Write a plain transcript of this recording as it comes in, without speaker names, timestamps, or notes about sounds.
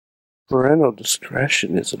Parental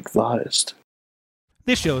discretion is advised.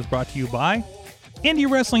 This show is brought to you by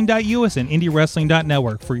IndieWrestling.us and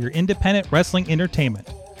IndieWrestling.network for your independent wrestling entertainment.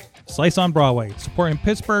 Slice on Broadway, supporting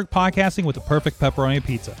Pittsburgh podcasting with the perfect pepperoni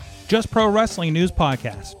pizza. Just Pro Wrestling News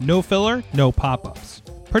Podcast. No filler, no pop-ups.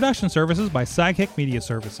 Production services by Sidekick Media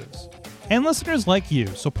Services. And listeners like you,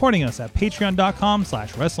 supporting us at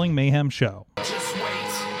patreon.com/Wrestling Mayhem Show. Just wait,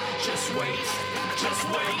 just wait, just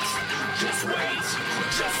wait, just wait,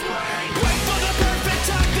 just wait. Wait for the perfect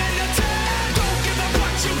time, then attack. Don't give up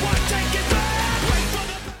what you want, take it back. Wait for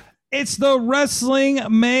the... It's the Wrestling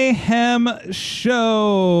Mayhem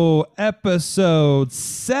Show, episode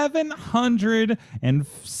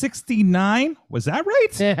 769. Was that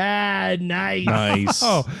right? Nice. Nice.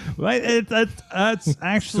 Oh, that's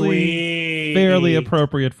actually Sweet. fairly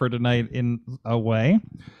appropriate for tonight in a way.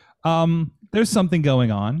 There's something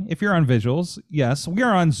going on. If you're on visuals, yes, we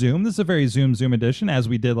are on Zoom. This is a very Zoom edition, as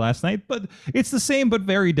we did last night, but it's the same but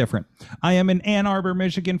very different. I am in Ann Arbor,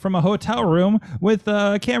 Michigan, from a hotel room with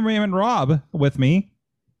cameraman Rob with me.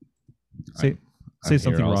 Say I'm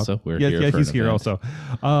something, here Rob. also. We're yeah, here yeah, for he's an here event. also.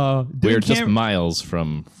 We're doing just miles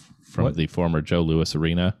from What? the former Joe Louis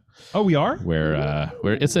Arena, Oh, we are? where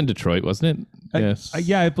it's in Detroit, wasn't it? Yes.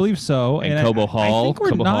 Yeah, I believe so. And I Cobo Hall. think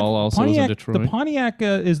we're Cobo not- Hall also is in Pontiac, Detroit. The Pontiac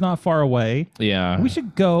is not far away. Yeah. We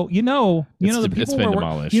should go. The people it's been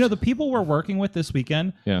demolished. the people we're working with this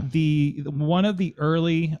weekend. Yeah. The one of the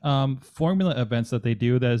early formula events that they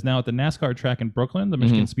do that is now at the NASCAR track in Brooklyn, the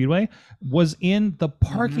Michigan Speedway, was in the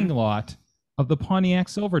parking lot of the Pontiac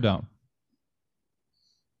Silverdome.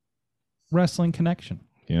 Wrestling connection.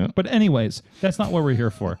 Yeah. But anyways, that's not what we're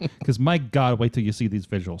here for. Because my God, wait till you see these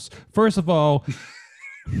visuals. First of all,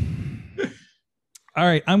 all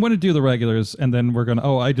right, I'm going to do the regulars, and then we're going to.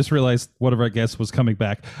 Oh, I just realized one of our guests was coming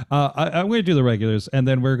back. I'm going to do the regulars, and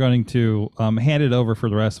then we're going to hand it over for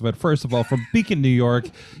the rest of it. First of all, from Beacon, New York,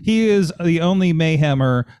 he is the only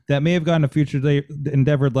Mayhemmer that may have gotten a future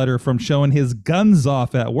endeavored letter from showing his guns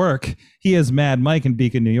off at work. He is Mad Mike in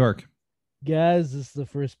Beacon, New York. Guys, this is the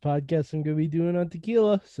first podcast I'm going to be doing on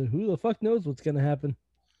tequila, so who the fuck knows what's going to happen?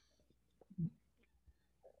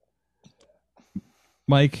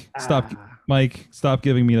 Mike, stop. Mike, stop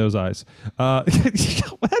giving me those eyes.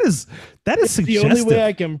 that is It's the suggestive. only way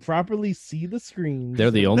I can properly see the screen. They're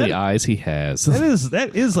the only eyes he has.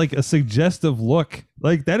 that is like a suggestive look.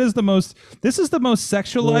 Like this is the most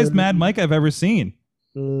sexualized Mad Mike I've ever seen.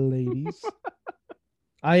 Ladies.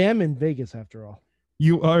 I am in Vegas after all.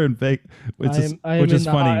 You are in Vegas, which is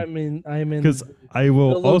funny I'm in because the I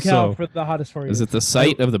will locale also for the hottest party. Is it the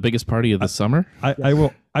site of the biggest party of the summer? I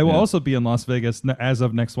will Yeah. also be in Las Vegas as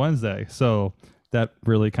of next Wednesday. So that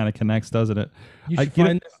really kind of connects, doesn't it?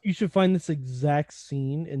 You should find this exact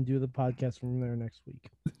scene and do the podcast from there next week.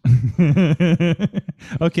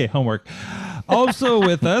 Okay, homework. Also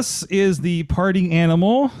with us is the party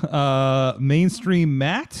animal, Mainstream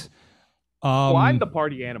Matt. Well, I'm the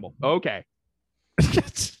party animal. Okay.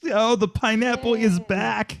 Oh, the pineapple is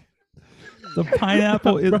back. The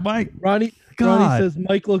pineapple is Mike. Ronnie God. says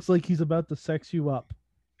Mike looks like he's about to sex you up.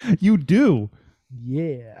 You do.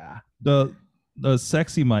 Yeah. The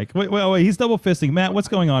sexy Mike. Wait, he's double fisting. Matt, what's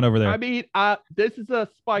going on over there? I mean, this is a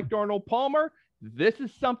Spike Arnold Palmer. This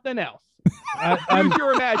is something else. I'm- Use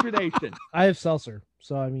your imagination. I have seltzer,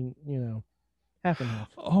 so I mean, half and half.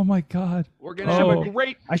 Oh my God. We're gonna have a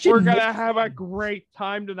great. I should We're mix- gonna have a great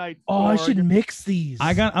time tonight. Oh, I Sorg. should mix these.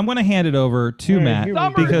 I'm gonna hand it over to All right, Matt here we go.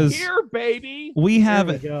 Summer's because here, baby. we There have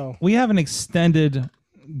we go. we have an extended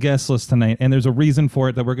guest list tonight, and there's a reason for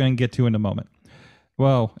it that we're going to get to in a moment.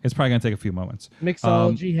 Well, it's probably going to take a few moments.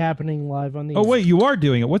 Mixology happening live on the. Oh wait, you are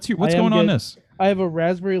doing it. What's I am going on getting- this? I have a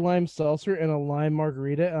raspberry lime seltzer and a lime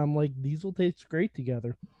margarita. And I'm like, these will taste great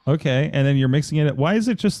together. Okay, and then you're mixing it. Why does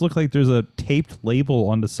it just look like there's a taped label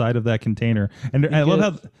on the side of that container? And I love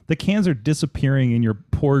how the cans are disappearing in your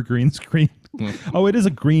poor green screen. Oh, it is a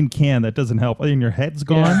green can. That doesn't help. And your head's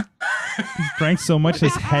gone. He drank so much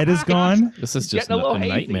his head is gone. This is just Getting a little a hazy.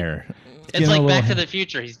 nightmare. Getting It's a like little Back to head. the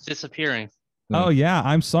Future. He's disappearing. Oh yeah,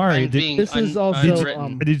 I'm sorry. I'm being This is also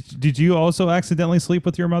unwritten. Did you also accidentally sleep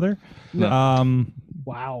with your mother? No.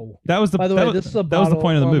 Wow. That was the By the that way, was- this is a that was the bottle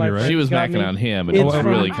point of the one movie, my right? friend She was got macking me. on him, and It's it was from-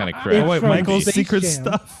 really kind of it's crazy. Oh wait, from Michael's Space secret Jam.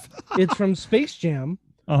 stuff. It's from Space Jam,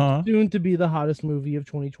 Uh soon to be the hottest movie of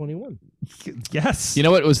 2021. huh. Yes. You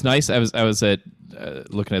know what was nice? I was at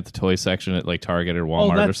looking at the toy section at like Target or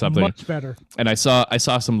Walmart that's or something, much better. and I saw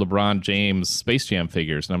some LeBron James Space Jam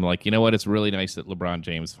figures, and I'm like, you know what? It's really nice that LeBron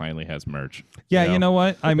James finally has merch. Yeah, you know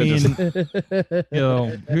what? I mean, just-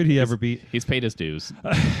 who'd he ever beat? He's paid his dues.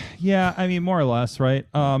 Yeah, I mean, more or less, right?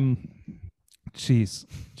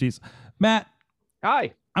 Jeez. Matt,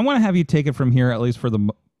 Hi. I want to have you take it from here, at least for the.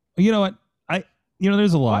 You know what?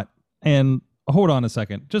 There's a lot, and hold on a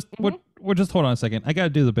second. We'll just hold on a second. I got to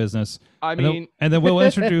do the business. I And then- mean, and then we'll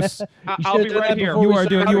introduce. I'll be right here.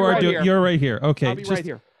 You're right here. Okay, I'll be right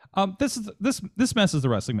here. This messes the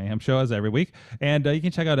Wrestling Mayhem show as every week, and you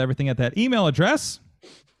can check out everything at that email address.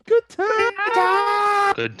 Good time.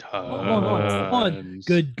 Good Hold on.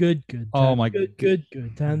 Good. Oh my good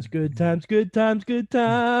times. Good times. Good times. Good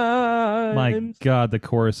times. My God, the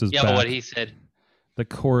chorus is Yeah, back. what he said. The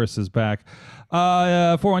chorus is back.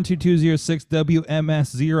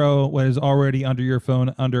 412-206-WMS0. What is already under your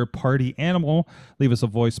phone under Party Animal. Leave us a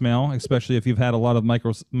voicemail, especially if you've had a lot of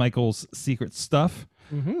Michael's secret stuff.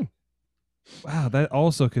 Mm-hmm. Wow, that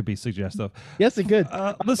also could be suggestive. Yes, it could.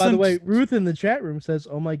 Listen, By the way, Ruth in the chat room says,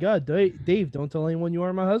 "Oh my God, Dave, don't tell anyone you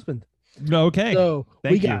are my husband." Okay. So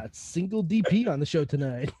thank we you. got single DP on the show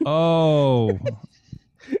tonight. Oh.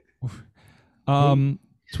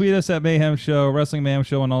 Tweet us at Mayhem Show, Wrestling Mayhem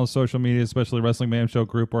Show on all the social media, especially Wrestling Mayhem Show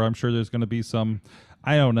group, where I'm sure there's going to be some,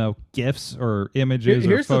 I don't know, GIFs or images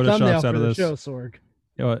Here's or the thumbnail photoshops for out of the this. show, Sorg.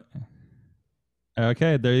 You know what?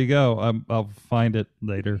 Okay, there you go. I'll find it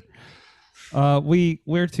later.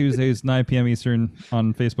 We're Tuesdays 9 p.m. Eastern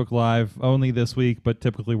on Facebook Live only this week, but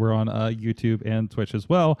typically we're on YouTube and Twitch as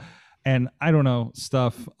well. And I don't know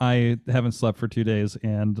stuff. I haven't slept for 2 days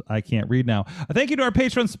and I can't read now. Thank you to our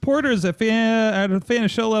Patreon supporters at the fan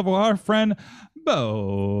show level. Our friend Bo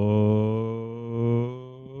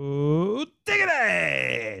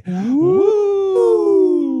Diggity,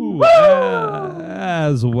 Woo!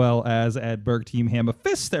 As well as at Berg Team Hammer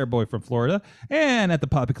Fist, their boy from Florida, and at the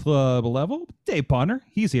Poppy Club level, Dave Ponder.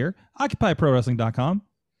 He's here. OccupyProWrestling.com.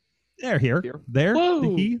 They're here. There.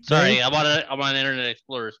 Whoa. He. Sorry, they. I'm on Internet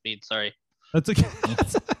Explorer speed. Sorry. That's okay.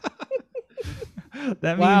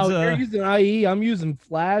 That Wow, means you're using IE. I'm using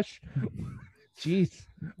Flash. Jeez.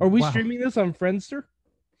 Are we Wow. streaming this on Friendster?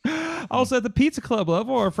 Also at the Pizza Club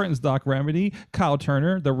level, our friends Doc Remedy, Kyle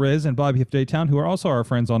Turner, The Riz, and Bobby F. Daytown, who are also our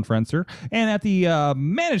friends on Friendster. And at the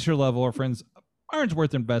manager level, our friends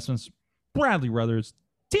Ironsworth Investments, Bradley Brothers,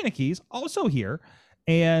 Tina Keys, also here.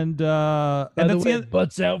 And By and the that's way, the end,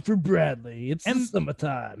 butts out for Bradley. It's the And-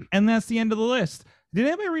 summertime. and that's the end of the list. Did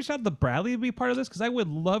anybody reach out to Bradley to be part of this? Because I would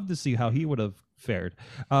love to see how he would have fared.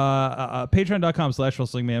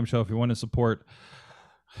 Patreon.com/Wrestling Mayhem Show if you want to support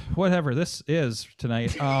whatever this is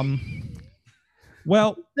tonight.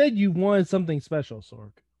 Well, Said you wanted something special,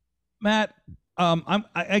 Sorg. Matt,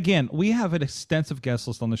 again, we have an extensive guest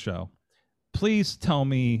list on the show. Please tell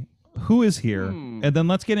me who is here, and then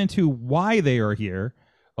let's get into why they are here.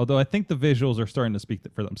 Although I think the visuals are starting to speak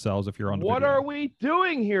for themselves if you're on What video. are we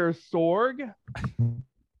doing here, Sorg?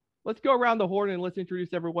 Let's go around the horn and let's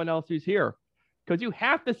introduce everyone else who's here. Because you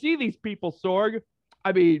have to see these people, Sorg.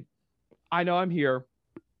 I mean, I know I'm here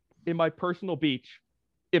in my personal beach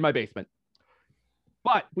in my basement.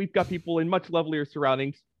 But we've got people in much lovelier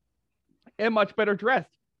surroundings and much better dressed.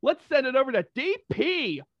 Let's send it over to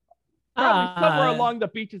DP. Probably somewhere along the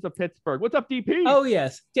beaches of Pittsburgh. What's up, DP? Oh,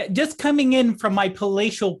 yes. Yeah, just coming in from my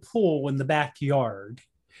palatial pool in the backyard.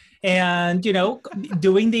 And,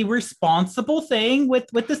 doing the responsible thing with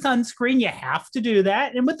the sunscreen. You have to do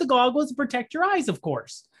that. And with the goggles to protect your eyes, of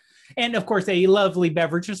course. And, of course, a lovely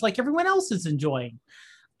beverage just like everyone else is enjoying.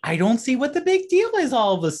 I don't see what the big deal is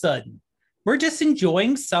all of a sudden. We're just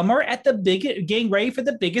enjoying summer getting ready for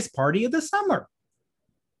the biggest party of the summer.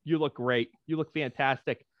 You look great. You look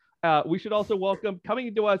fantastic. We should also welcome,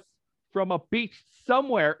 coming to us from a beach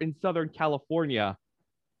somewhere in Southern California,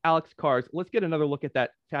 Alex Cars. Let's get another look at that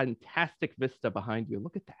fantastic vista behind you.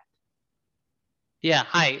 Look at that. Yeah,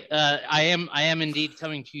 hi. I am indeed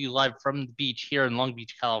coming to you live from the beach here in Long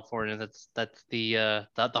Beach, California. That's the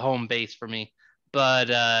home base for me. But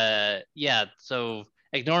yeah, so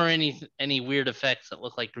ignore any weird effects that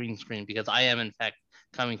look like green screen because I am in fact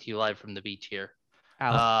coming to you live from the beach here.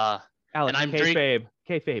 Alex, and I'm kayfabe,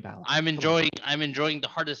 Alex. I'm enjoying the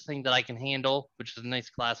hardest thing that I can handle, which is a nice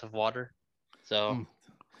glass of water. So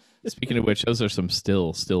Speaking of which, those are some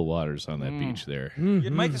still waters on that beach there.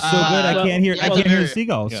 Your mic is so good, I can't hear. I can't hear the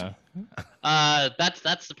seagulls. Yeah.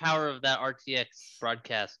 That's the power of that RTX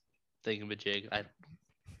broadcast thingamajig.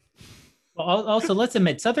 Also, let's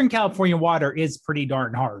admit, Southern California water is pretty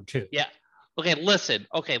darn hard, too. Yeah. Okay, listen.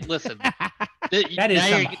 That is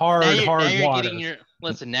some hard water.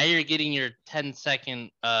 Now you're getting your 10-second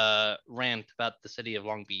rant about the city of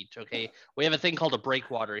Long Beach, okay? We have a thing called a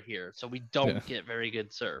breakwater here, so we don't get very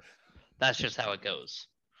good surf. That's just how it goes.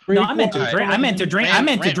 No, I meant to drink. I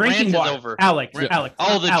meant to drinking water. Over. Alex.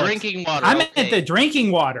 Oh, the drinking water. I meant the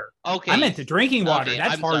drinking water. Okay. I meant the drinking water. Okay,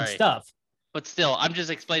 That's I'm hard sorry. stuff. But still, I'm just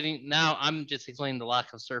explaining the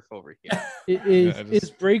lack of surf over here. Is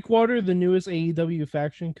Breakwater the newest AEW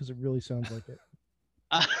faction? Because it really sounds like it.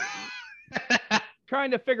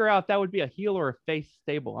 Trying to figure out that would be a heel or a face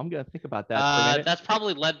stable. I'm gonna think about that. For a minute. That's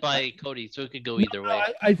probably led by Cody, so it could go either way.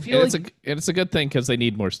 I feel And like it's a good thing because they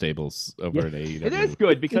need more stables over at AEW. It is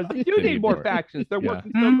good because they do They need need more more. factions. They're Yeah.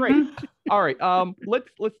 working so great. All right,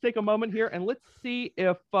 let's take a moment here and let's see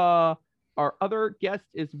if our other guest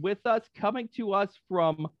is with us, coming to us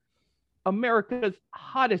from America's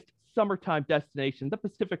hottest summertime destination, the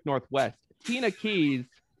Pacific Northwest. Tina Keys.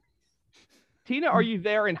 Tina, are you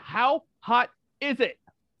there? And how hot is it?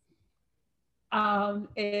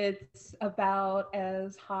 It's about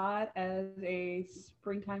as hot as a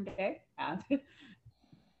springtime day.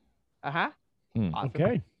 Uh-huh. Hmm. Awesome.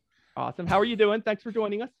 okay. Awesome. How are you doing? Thanks for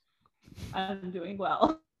joining us. I'm doing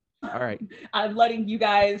well. All right. I'm letting you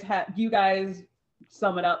guys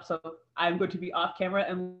sum it up. So I'm going to be off camera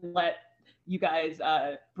and let you guys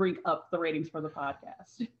bring up the ratings for the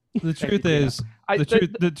podcast. The truth is, I-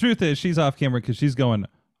 the truth is, she's off camera because she's going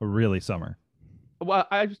really summer. Well,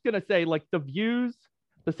 I was gonna say, like, the views,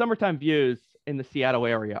 the summertime views in the Seattle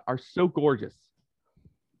area are so gorgeous.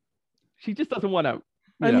 She just doesn't want to,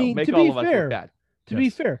 I mean, make to all be of us fair, look bad. To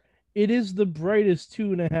be fair, it is the brightest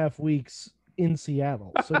 2.5 weeks in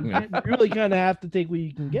Seattle. So you really kind of have to take what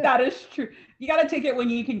you can get. That is true. You got to take it when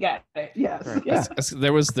you can get it. Yes. Right. Yeah.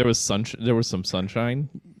 There was some sunshine.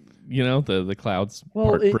 You know, the clouds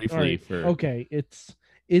part it- briefly alright, for okay,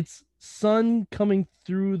 it's sun coming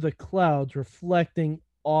through the clouds reflecting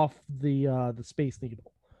off the Space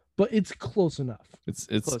Needle, but it's close enough. it's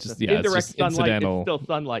Close just enough. it's Indirect just sunlight. incidental. It's still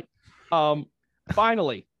sunlight.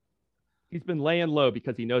 Finally, he's been laying low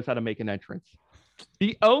because he knows how to make an entrance.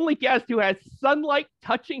 The only guest who has sunlight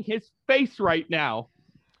touching his face right now,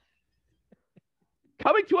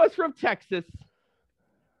 coming to us from Texas,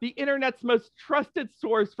 the internet's most trusted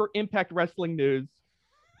source for Impact Wrestling news,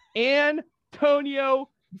 Antonio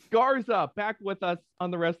Garza, back with us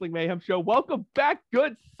on the Wrestling Mayhem Show. Welcome back,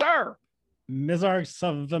 good sir. Mizarks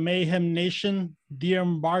of the Mayhem Nation, the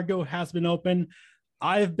embargo has been opened.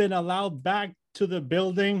 I've been allowed back to the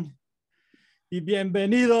building. Y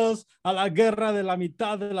bienvenidos a la guerra de la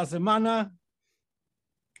mitad de la semana.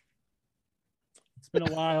 It's been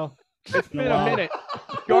a while. It's been a minute.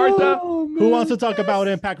 Garza, Who wants to talk about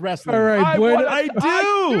Impact Wrestling? All right, Bueno. I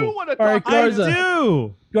do. want to All right, talk I Garza.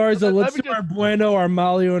 do. Garza, Let let's me do our Bueno, our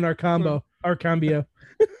Malio, and our combo. Our cambio.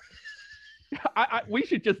 we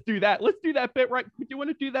should just do that. Let's do that bit right. Do you want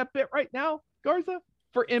to do that bit right now, Garza?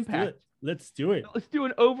 For Impact. Let's do it. Let's do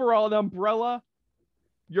an overall, an umbrella,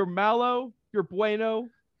 your Malo, your Bueno,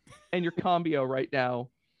 and your Combio right now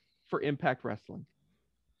for Impact Wrestling.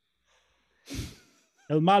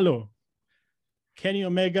 El Malo, Kenny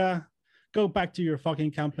Omega, go back to your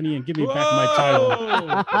fucking company and give me back my title.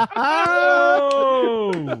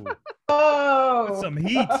 Whoa! Oh. That's some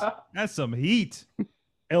heat. That's some heat.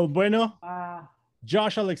 El Bueno, Wow.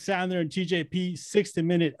 Josh Alexander and TJP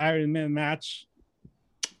 60-minute Iron Man match.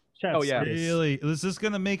 Chef's Oh, yeah. kiss. Really? Is this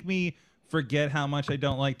gonna make me forget how much I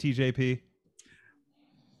don't like TJP?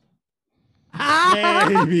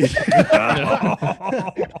 Maybe.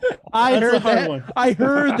 I That's a heard hard that. one. I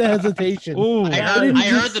heard the hesitation. Ooh. didn't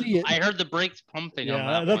just see it. I heard the brakes pumping on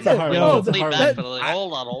Yeah, that. that's one. a hard I one. was That's a way hard back, one. but like,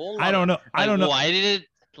 hold on. I don't know. I don't know. Why did it?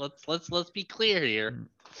 Let's be clear here.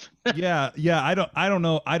 Yeah. I don't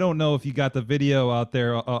know. I don't know if you got the video out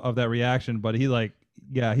there of that reaction, but he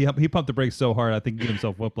pumped the brakes so hard I think he gave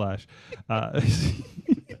himself whiplash.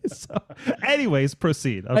 So, anyways,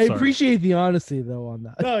 proceed. I'm I sorry. appreciate the honesty though on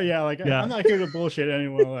that. No, yeah, Yeah. I'm not here to bullshit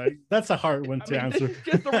anyone. Like, that's a hard one to I mean, this answer. is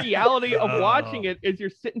just the reality of Oh. watching it. Is you're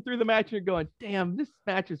sitting through the match and you're going, "Damn, this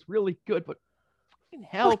match is really good," but fucking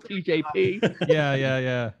hell, TJP.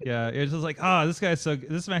 Yeah. It's just like,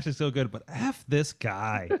 this match is so good, but F this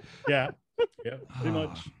guy. Yeah, pretty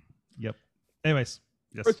much. Yep. Anyways,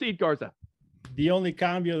 yes. Proceed, Garza. The only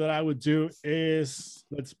cambio that I would do is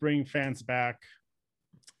let's bring fans back.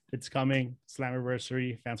 It's coming.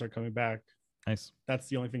 Slammiversary. Fans are coming back. Nice. That's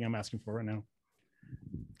the only thing I'm asking for right now.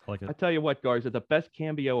 I like I it. tell you what, Garza, the best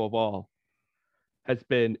cameo of all has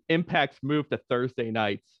been Impact's move to Thursday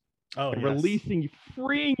nights, Oh, and yes. releasing,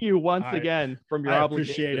 freeing you once I- again from your I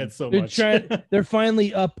obligation. appreciate it so They're much. they're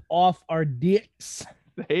finally up off our dicks.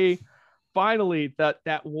 They finally that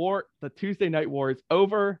war, the Tuesday night war, is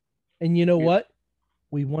over. And you know what?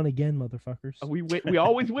 We won again, motherfuckers. We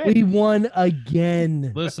always win. We won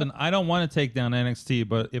again. Listen, I don't want to take down NXT,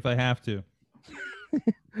 but if I have to,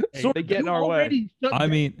 So they get in you our way. already shut I down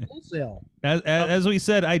mean, wholesale. as we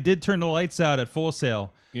said, I did turn the lights out at Full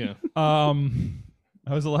Sail. Yeah.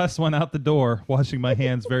 I was the last one out the door, washing my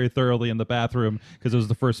hands very thoroughly in the bathroom because it was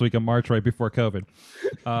the first week of March right before COVID.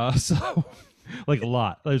 So, like a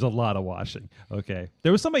lot. There's a lot of washing. Okay.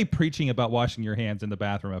 There was somebody preaching about washing your hands in the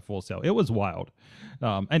bathroom at Full Sail. It was wild.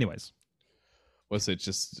 Anyways. Was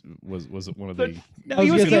it one of the? No, I was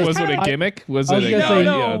he was, gonna say- Was it a gimmick? Was I it was a gonna say-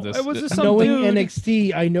 No, this- it was just some Knowing dude.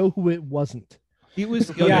 NXT, I know who it wasn't. It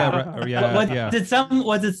was. Yeah.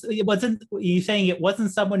 Wasn't you saying it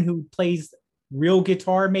wasn't someone who plays real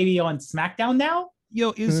guitar maybe on SmackDown now?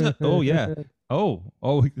 Yo, is oh yeah. Oh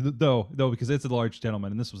no, because it's a large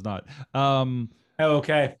gentleman, and this was not.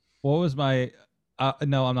 Okay. What was my?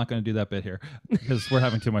 No, I'm not going to do that bit here because we're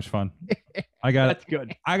having too much fun. I got. That's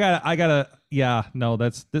good. I gotta. Yeah, no,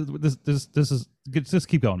 this is good. Just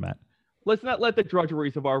keep going, Matt. Let's not let the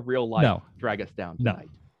drudgeries of our real life No. drag us down No. tonight.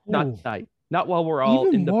 Not Ooh. tonight. Not while we're all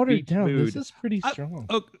Even in the watered beach down. mood. This is pretty strong.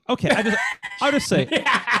 Okay, I'll just say.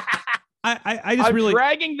 I just I'm really.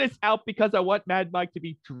 dragging this out because I want Mad Mike to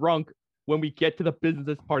be drunk when we get to the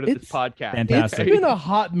business part of this It's podcast. fantastic. It's been a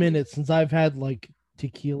hot minute since I've had like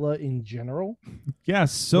tequila in general. Yeah,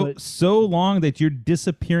 But- so long that you're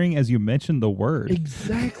disappearing as you mentioned the word.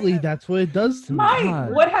 Exactly. That's what it does to me. Mike,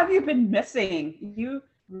 God. what have you been missing? You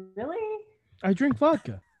really? I drink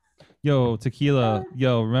vodka. Yo, tequila.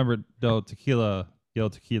 Yo, remember? Yo, tequila. Yo,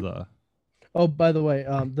 tequila. Oh, by the way,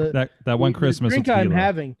 That one the Christmas. drink with I'm tequila.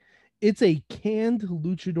 having, it's a canned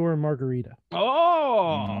luchador margarita.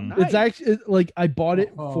 Oh, Mm. nice. It's actually like I bought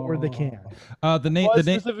it for the can. The name. Bought The it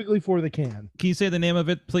name. specifically for the can. Can you say the name of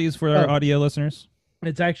it, please, for our Oh. audio listeners?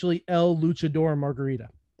 It's actually El Luchador Margarita.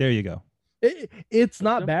 There you go. It's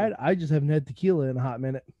not Simple. bad. I just haven't had tequila in a hot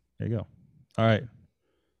minute. There you go. All right.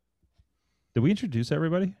 Did we introduce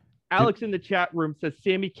everybody? Alex in the chat room says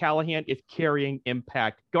Sammy Callahan is carrying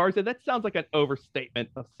Impact. Garza, that sounds like an overstatement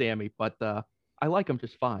of Sammy, but I like him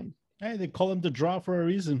just fine. Hey, they call him the Draw for a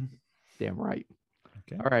reason. Damn right.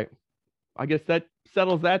 Okay. All right. I guess that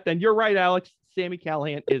settles that then. You're right, Alex. Sammy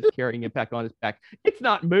Callahan is carrying Impact on his back. It's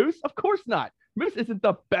not Moose. Of course not. Moose isn't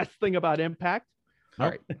the best thing about Impact. All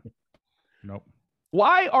Nope. right. Nope.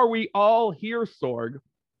 Why are we all here, Sorg?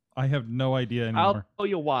 I have no idea I'll anymore. tell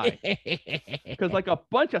you why. Because like a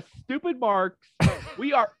bunch of stupid marks,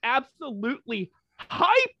 we are absolutely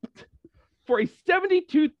hyped for a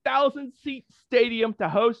 72,000 seat stadium to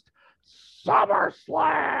host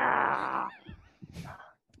SummerSlam.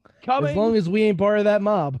 As long as we ain't part of that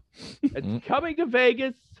mob. It's coming to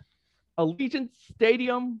Vegas, Allegiant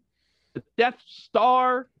Stadium, the Death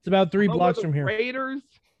Star. It's about 3 home of blocks the from here. Raiders.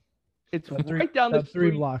 It's About right down the about 3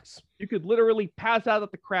 street. blocks. You could literally pass out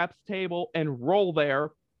at the craps table and roll there.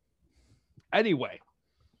 Anyway,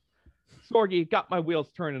 Sorgi got my wheels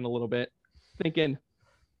turning a little bit, thinking,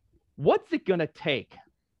 what's it going to take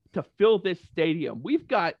to fill this stadium? We've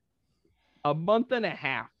got a month and a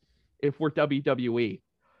half, if we're WWE,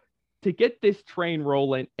 to get this train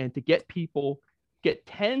rolling and to get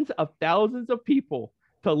tens of thousands of people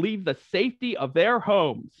to leave the safety of their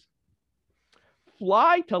homes,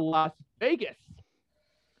 fly to Las Vegas,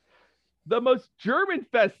 the most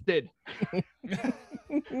German-fested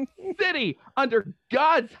city under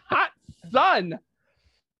God's hot sun,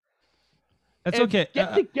 That's and okay.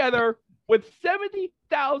 get together with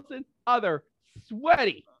 70,000 other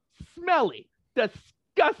sweaty, smelly,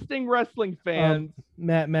 disgusting wrestling fans.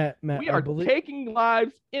 Matt, we I are believe, taking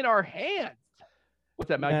lives in our hands. What's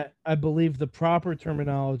that, Mike? Matt, I believe the proper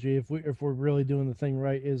terminology, if we're really doing the thing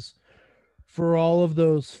right, is for all of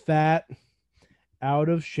those fat, out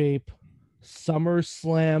of shape,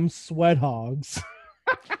 SummerSlam sweat hogs.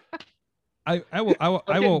 I will I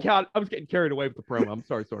was getting carried away with the promo. I'm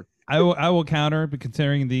sorry, Sorg. I will counter, but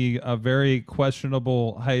considering the very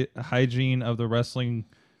questionable hygiene of the wrestling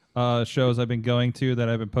shows I've been going to that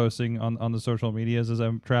I've been posting on the social medias as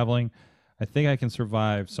I'm traveling, I think I can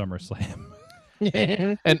survive SummerSlam.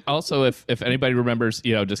 And also, if anybody remembers,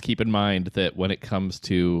 just keep in mind that when it comes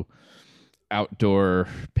to outdoor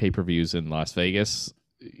pay-per-views in Las Vegas,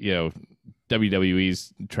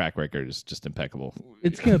 WWE's track record is just impeccable.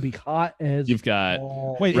 It's gonna be hot as You've got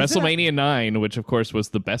balls. Wait, is WrestleMania 9, which of course was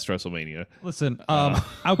the best WrestleMania. Listen,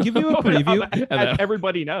 I'll give you a preview. As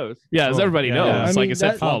everybody knows. Yeah, as everybody yeah, knows, yeah. like I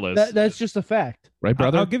said, that- flawless. that's just a fact. Right,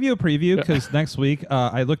 brother? I'll give you a preview because next week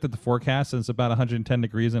I looked at the forecast and it's about 110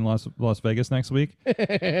 degrees in Las Vegas next week,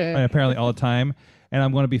 and apparently all the time. And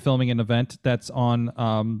I'm going to be filming an event that's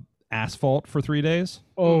on asphalt for 3 days.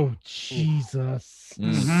 Oh Jesus! So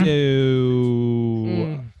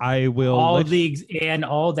I will all let and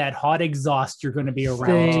all that hot exhaust you're going to be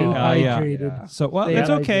around Stay too. hydrated. So well, Stay it's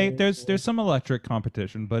okay. hydrated. There's some electric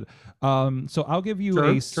competition, but so I'll give you True,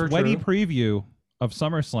 a true, sweaty true. preview of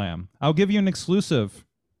SummerSlam. I'll give you an exclusive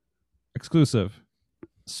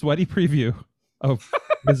sweaty preview of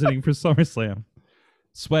visiting for SummerSlam.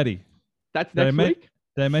 Sweaty. That's Did I next men- week.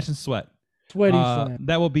 Did I mention sweat? Sweaty Slam.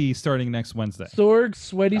 That will be starting next Wednesday. Sorg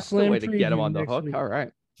Sweaty That's the Slam way to get him preview on the next hook. week. All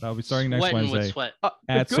right. That'll be starting next Sweating with Wednesday sweat. The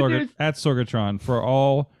at good news, Sorgatron for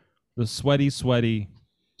all the sweatiness.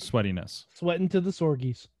 Sweating to the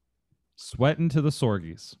Sorgies. Sweating to the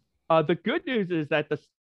Sorgies. the good news is that the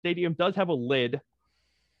stadium does have a lid,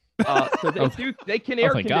 so they can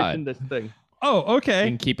air thank condition God. this thing. Oh, You okay.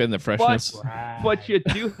 can keep in the freshness. But you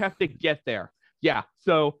do have to get there. Yeah.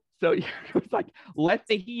 So it's like let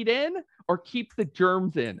the heat in or keep the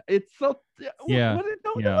germs in. It's so Yeah, don't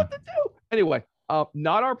know yeah. what to do. Anyway,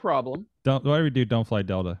 not our problem. Whatever you do, don't fly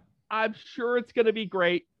Delta. I'm sure it's going to be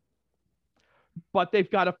great, but they've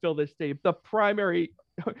got to fill this stadium.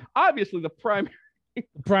 Obviously, the primary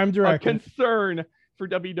Prime director. concern for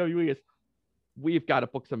WWE is we've got to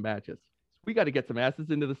book some matches. We got to get some asses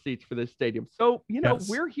into the seats for this stadium. So, Yes.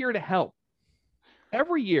 we're here to help.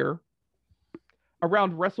 Every year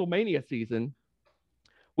around WrestleMania season,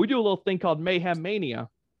 we do a little thing called Mayhem Mania,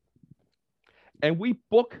 and we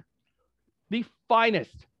book the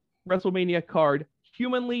finest WrestleMania card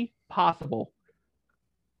humanly possible.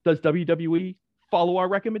 Does WWE follow our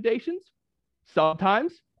recommendations?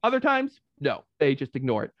 Sometimes. Other times, no. They just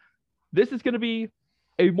ignore it. This is going to be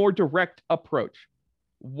a more direct approach.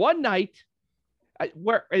 One night,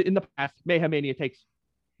 where in the past, Mayhem Mania takes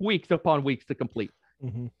weeks upon weeks to complete.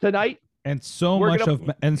 Mhm. Tonight, And so We're much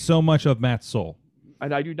of Matt's soul.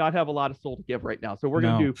 and I do not have a lot of soul to give right now, so we're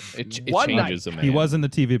going No. to do It one changes a man. He was in the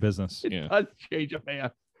TV business. It Yeah. does change a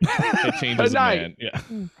man. It changes a Tonight. man.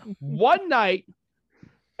 Yeah. One night,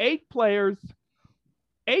 8 players,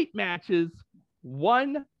 8 matches,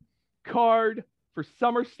 1 card for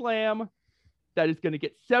SummerSlam that is going to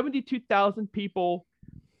get 72,000 people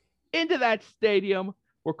into that stadium.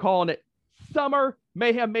 We're calling it Summer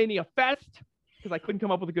Mayhem Mania Fest because I couldn't come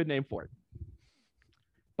up with a good name for it.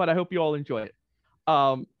 But I hope you all enjoy it.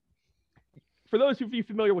 For those of you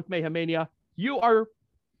familiar with Mayhem Mania, you are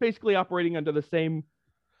basically operating under the same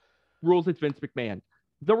rules as Vince McMahon.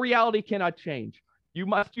 The reality cannot change. You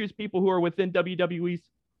must use people who are within WWE's,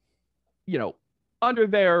 under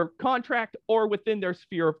their contract or within their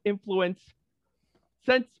sphere of influence.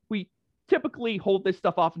 Since we typically hold this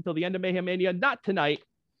stuff off until the end of Mayhem Mania, not tonight.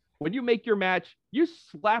 When you make your match, you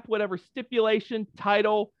slap whatever stipulation,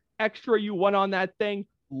 title, extra you want on that thing,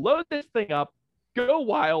 load this thing up, go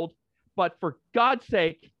wild, but for God's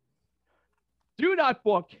sake, do not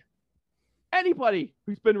book anybody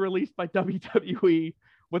who's been released by WWE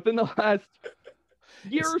within the last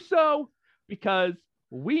year or so, because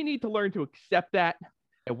we need to learn to accept that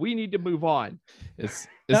and we need to move on.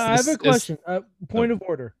 I have a question. Point of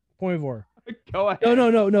order. Go ahead.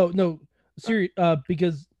 No. Serious.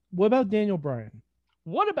 Because what about Daniel Bryan?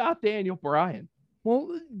 What about Daniel Bryan?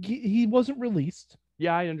 Well, he wasn't released.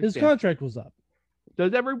 Yeah, I His understand. contract was up.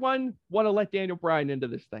 Does everyone want to let Daniel Bryan into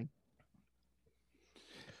this thing?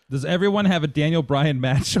 Does everyone have a Daniel Bryan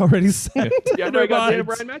match already set? Yeah, in their everybody got Daniel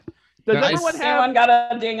minds? Bryan match? Does Guys, everyone have? Anyone got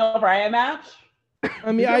a Daniel Bryan match?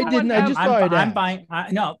 I mean, Does I everyone didn't. I have- just thought I'd I'm ask.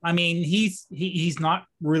 fine. No, I mean he's not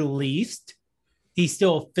released. He's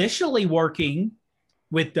still officially working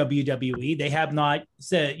with WWE. They have not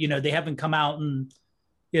said, they haven't come out and,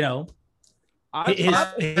 I'm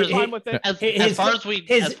fine with it. As far as we,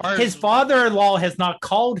 as far his as father-in-law has not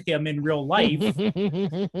called him in real life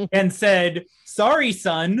and said, "Sorry,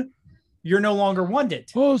 son, you're no longer wanted."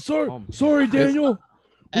 Oh, sorry, Daniel.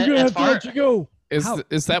 We're gonna as have to far- let you go.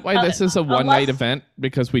 Is that why this is a one-night event?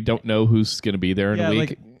 Because we don't know who's going to be there in Yeah, a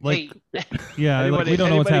week? like Hey, yeah, like we don't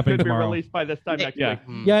know what's anybody happening could be tomorrow. released by this time next Yeah.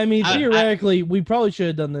 week. Yeah, I mean, I- theoretically, we probably should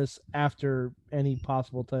have done this after any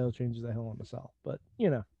possible title changes at Hell in a Cell. But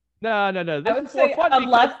No. I This would is more say fun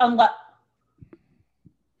unless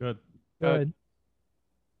Good. go ahead.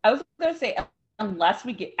 I was going to say unless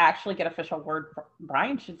we actually get official word,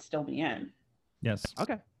 Brian should still be in. Yes.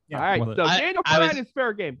 Okay. Yeah. All right. Well, So I- Daniel I Bryan was- is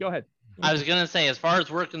fair game. Go ahead. I was gonna say, as far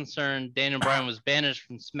as we're concerned, Daniel Bryan was banished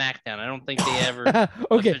from SmackDown. I don't think they ever.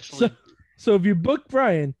 Okay, officially- so if you book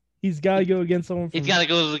Brian, he's got to go against someone. He's got to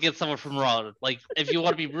go get someone from Raw. Like, if you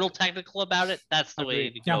want to be real technical about it, that's the way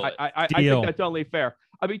to go. I Deal. think that's only fair.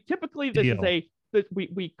 I mean, typically this Deal. is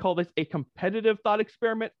we call this a competitive thought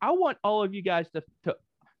experiment. I want all of you guys to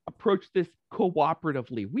approach this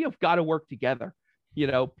cooperatively. We have got to work together,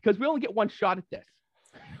 because we only get one shot at this.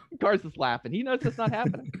 Garth is laughing. He knows it's not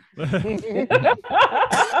happening. You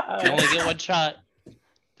only get one shot.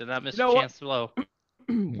 Did not miss You know a what? chance to blow.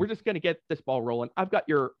 we're just gonna get this ball rolling. I've got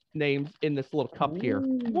your names in this little cup here.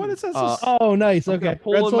 What is this? Oh, nice. I'm gonna Okay.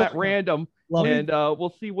 pull Red them Soul- at random, Love it. and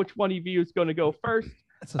we'll see which one of you is going to go first.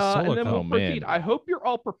 It's a solo And then cup. we'll proceed. I hope you're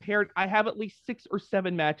all prepared. I have at least 6 or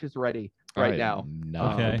 7 matches ready right now.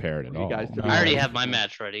 Not Okay. prepared at For you all. guys to be I already ready. have my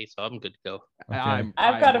match ready, so I'm good to go. I'm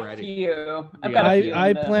I've got a ready. few. I've Yeah. got a few. I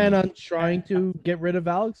in the- plan on trying to get rid of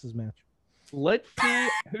Alex's match. Let's see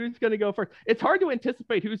who's going to go first. It's hard to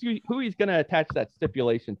anticipate who he's going to attach that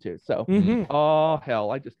stipulation to. So, Mhm. oh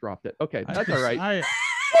hell, I just dropped it. Okay, that's all right.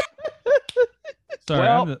 Sorry,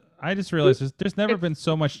 Well, I just realized there's never it's been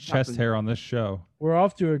so much chest nothing. hair on this show. We're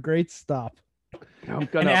off to a great stop. I'm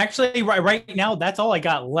And gonna. actually, right now, that's all I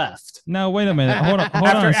got left. No, wait a minute. Hold on. Hold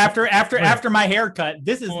on. After my haircut,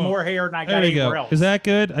 this is Hold on. more hair than I got There we anywhere go. else. Is that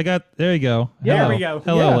good? There you go. Yeah. Hello. There we go.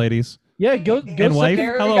 Hello, Yeah. ladies. Yeah, go And wife.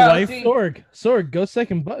 There we Hello, go. wife. See, Sorg, go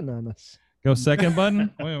second button on us. Go second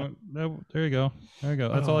button. Wait. No, there you go. There you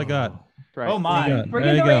go. That's all I got. Right. Oh my! There you We're go.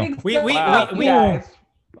 getting the There you ratings We- up, we- you guys.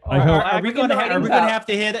 I hope. Are we We're going to? getting Are we the going to ratings have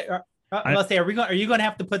to hit it? Let's say, are you going to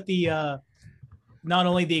have to put the not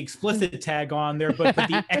only the explicit tag on there, but put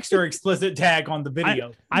the extra explicit tag on the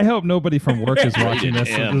video? I hope nobody from work is watching this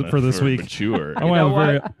for this week. Mature. I want to have know a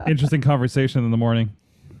very interesting conversation in the morning.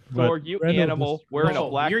 But Or you Randall animal just- wearing No, a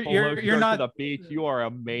black you're- polo you're shirt not- to the beach. You are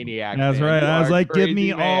a maniac. that's man. right. You I was are a like, give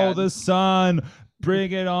me crazy all man. the sun.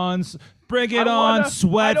 Bring it on. Bring it I on, wanna- I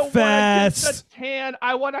Sweat don't wanna get Fest. the tan.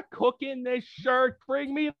 I want to cook in this shirt.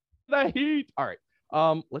 Bring me the heat. All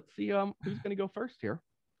right. Let's see. Who's gonna go first here?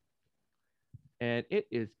 And it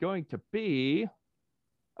is going to be.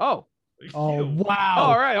 Oh. Oh wow!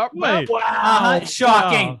 All right. Wait. Wow!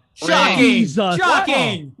 Shocking! Shocking! Jesus.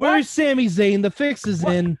 Shocking! Where's Sami Zayn? The fix is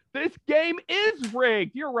What? in. This game is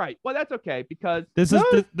rigged. You're right. Well, that's okay because This is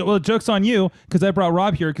well, joke's on you because I brought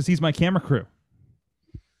Rob here because he's my camera crew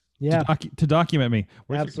Yeah. to document me.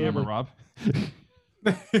 Where's Absolutely. your camera,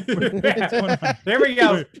 Rob? There we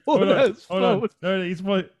go. Hold on. Hold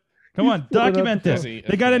on. Come on, document this. Okay.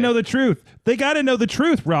 They got to know the truth. They got to know the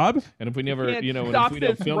truth, Rob. And if we never, Can't if stop we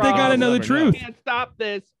don't this, film, Rob. They gotta know the we'll never truth. can't stop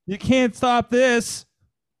this. You can't stop this.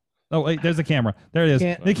 Oh wait, there's the camera. There it is.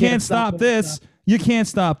 Can't- They can't can't stop stop it. this. You can't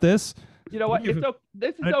stop this. You know what?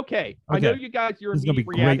 This is okay. I Okay. know you guys. Your This is gonna be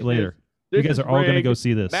immediate great reaction later. is, You "This guys is are all gonna go rigged.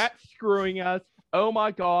 see this. Matt's screwing us. Oh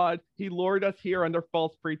my God, he lured us here under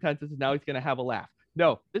false pretenses, and now he's gonna have a laugh.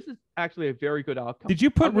 No, this is actually a very good outcome. Did you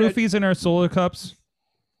put I'm gonna- roofies in our solar cups?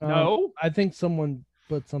 No, I think someone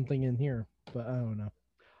put something in here, but I don't know.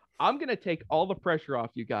 I'm gonna take all the pressure off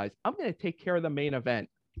you guys. I'm gonna take care of the main event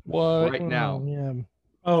What? right now. Yeah.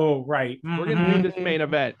 Oh, right. We're gonna do this main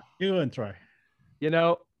event. You and try. You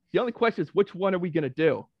know, the only question is which one are we gonna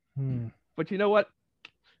do? Hmm. But you know what?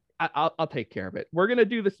 I'll take care of it. We're gonna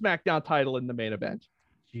do the SmackDown title in the main event.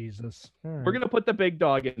 Jesus. We're gonna put the big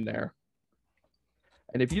dog in there.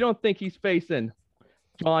 And if you don't think he's facing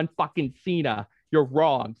John fucking Cena, you're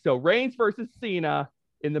wrong. So Reigns versus Cena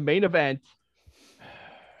in the main event.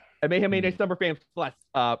 At Mayhem Mania SummerFan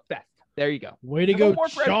Fest. There you go. Way to No go, more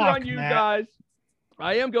pressure Chalk, on you Matt. guys.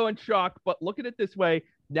 I am going shock, but look at it this way.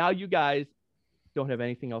 Now you guys don't have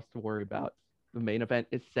anything else to worry about. The main event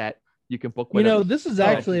is set. You can book You whatever. know, this is Oh,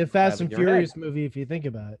 actually a Fast have in and your head. Furious movie if you think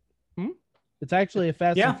about it. Hmm? It's actually a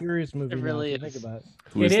Fast Yeah. and Furious movie. It now, really if you is. think about it.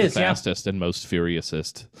 Who is It the is, yeah. fastest and most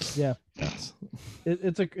furiousest? Yeah. Yes.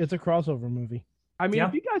 It's a crossover movie. I mean, Yeah.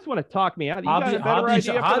 if you guys want to talk me out, you Hobbs got a and- better Hobbs and idea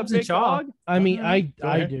Shaw- for the Hobbs and big Shaw. dog? I mean, Go I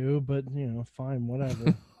ahead. do, but fine,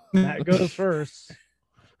 whatever. Matt goes first.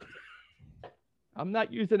 I'm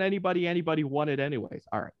not using anybody wanted anyways.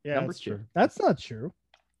 All right. Yeah, Number that's 2. true. That's not true.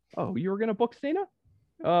 Oh, you were gonna book Cena?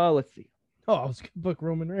 Let's see. Oh, I was gonna book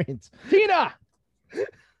Roman Reigns. Tina.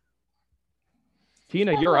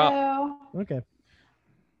 Tina, you're up. Hello. Okay.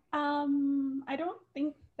 I don't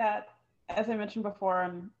think that, as I mentioned before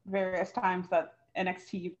on various times, that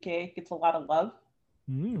NXT UK gets a lot of love.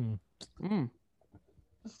 Mm. Mm.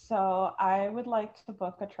 So I would like to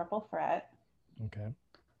book a triple threat. Okay.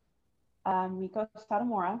 Miko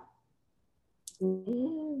Satomura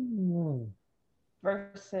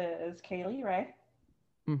versus Kaylee Ray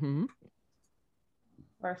Mm-hmm.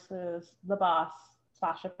 versus the boss,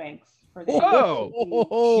 Sasha Banks, for the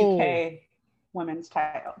Oh. UK women's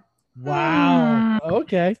title. Wow.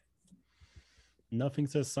 Okay. Nothing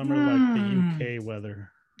says summer like the UK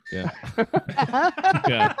weather. Yeah.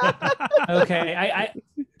 Yeah. Okay,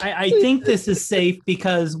 I think this is safe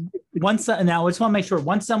because once now I just want to make sure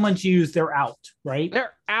once someone's used, they're out, right?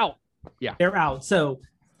 They're out. They're out. So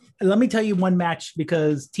let me tell you one match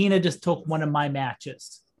because Tina just took one of my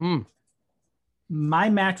matches. Mm. My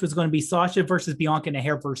match was going to be Sasha versus Bianca in a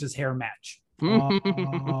hair versus hair match.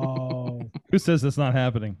 Oh. Who says that's not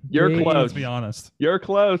happening? You're Dave. close. Let's be honest. You're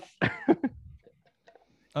close.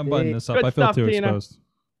 I'm buttoning this up. Good I feel stuff, too Tina. exposed.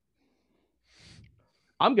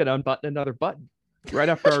 I'm gonna unbutton another button right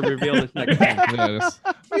after I reveal this next thing.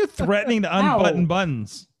 Are you threatening to unbutton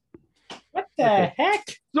buttons? What the heck?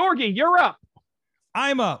 Sorgy, you're up.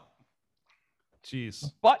 I'm up.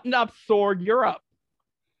 Jeez. Button up, Sorg. You're up.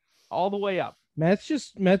 All the way up. Matt's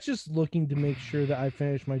just looking to make sure that I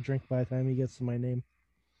finish my drink by the time he gets to my name.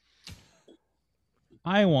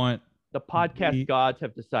 I want. The podcast The- gods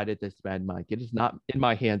have decided this, man, Mike. It is not in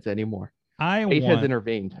my hands anymore. I Fate has want.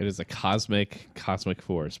 intervened. It is a cosmic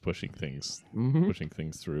force pushing things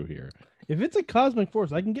through here. If it's a cosmic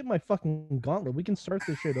force, I can get my fucking gauntlet. We can start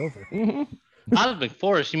this shit over. Cosmic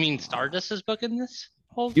Force. You mean Stardust is booking this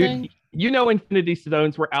whole thing? You know, Infinity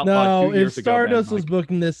Stones were outlawed No, 2 if years ago. man, Stardust was Mike.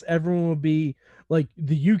 booking this, everyone would be like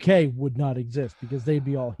the UK would not exist because they'd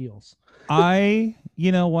be all heels.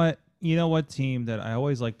 You know what? You know what team that I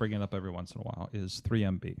always like bringing up every once in a while is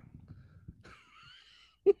 3MB.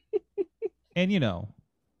 And you know,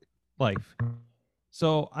 life.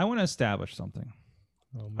 So I want to establish something.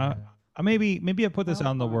 Maybe I put this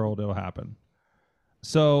out in the world, it'll happen.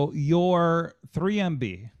 So your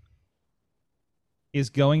 3MB is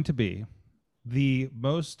going to be the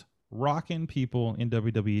most rockin' people in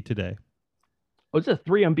WWE today. Oh, it's a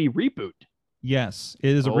 3MB reboot. Yes, it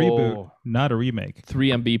is a Oh. reboot, not a remake.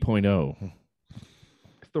 3MB.0.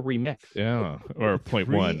 It's the remix. Yeah, or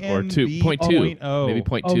 0.1 or 2, 3MB 0.2, 0.0. maybe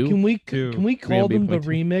 0.2. Oh, can we Two. call 3MB them the 0.2.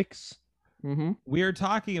 remix? Mm-hmm. We are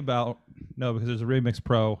talking about no, because there's a Remix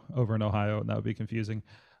Pro over in Ohio, and that would be confusing.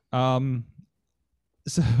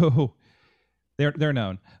 So they're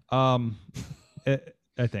known. I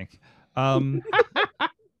think. I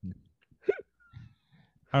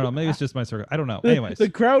don't know. Maybe it's just my circle. I don't know. Anyways, The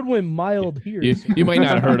crowd went mild here. You might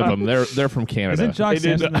not have heard of them. They're from Canada. isn't Jock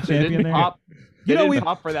Sampson the champion there? You know, we've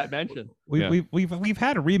pop for that mention. we've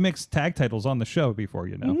had remix tag titles on the show before.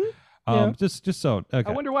 You know, Yeah. just so okay.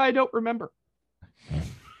 I wonder why I don't remember.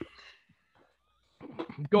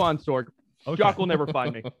 Go on, Sorg. Okay. Jock will never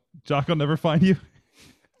find me. Jock will never find you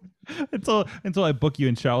until I book you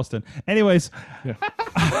in Charleston. Anyways,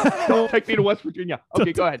 Don't take me to West Virginia.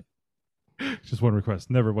 Okay, go ahead. just one request: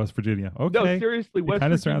 never West Virginia. Okay. No, seriously, West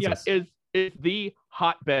kinda surrounds Virginia us. is the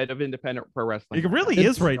hotbed of independent pro wrestling. It really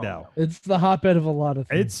It's- is right now. It's the hotbed of a lot of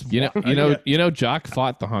things. It's you know, Jock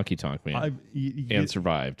fought the Honky Tonk Man and and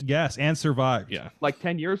survived. Yes, and survived. Yeah, Like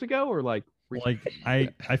 10 years ago, or like Like I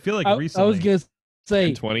feel like I recently. was gonna say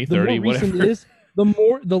 10, 20, the 30, more recent whatever. it is,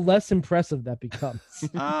 the less impressive that becomes.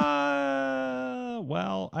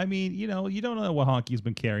 Well, I mean, you don't know what Honky's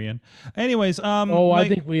been carrying. Anyways, I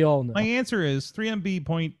think we all know. my answer is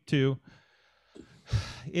 3MB.2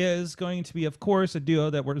 is going to be, of course, a duo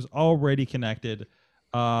that was already connected.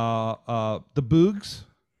 The Boogs.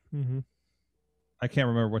 Mm-hmm. I can't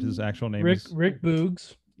remember what his actual name Rick is. Rick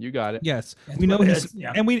Boogs. You got it. Yes, That's we know what it he's is,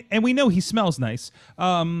 yeah. and we know he smells nice.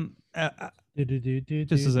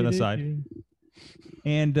 Just as an aside.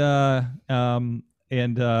 And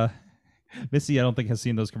Missy, I don't think has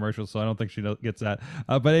seen those commercials, so I don't think she gets that.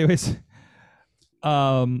 But anyways,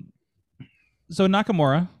 so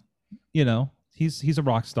Nakamura, he's a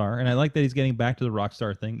rock star, and I like that he's getting back to the rock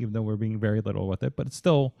star thing, even though we're being very little with it. But it's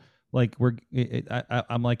still like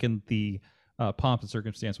I'm liking the pomp and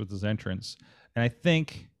circumstance with his entrance, and I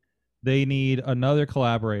think they need another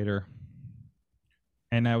collaborator.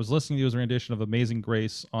 And I was listening to his rendition of "Amazing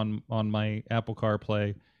Grace" on my Apple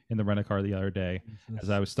CarPlay in the rent-a-car the other day, as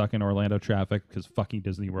I was stuck in Orlando traffic because fucking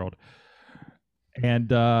Disney World. And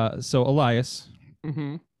so Elias,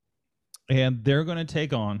 Mm-hmm. and they're going to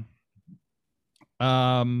take on,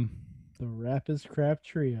 The Rap is Crap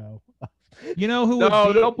Trio. you know who? No,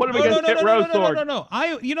 would be... don't put him against Hit Row Sword. No.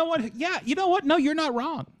 You know what? Yeah, you know what? No, you're not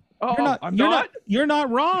wrong. Oh, You're not. You're not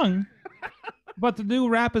wrong. But the new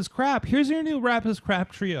Rap is Crap. Here's your new Rap is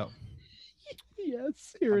Crap trio.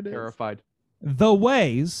 Yes, here it is. Terrified. The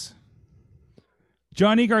Ways,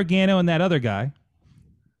 Johnny Gargano, and that other guy.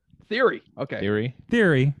 Theory. Okay.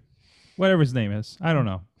 Theory, whatever his name is. I don't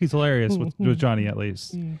know. He's hilarious with Johnny, at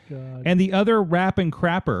least. Oh, God. And the other rap and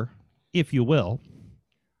crapper, if you will,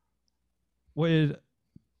 would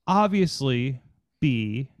obviously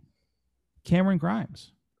be Cameron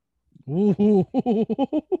Grimes. Ooh.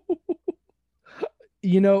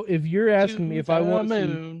 If you're asking me if I want to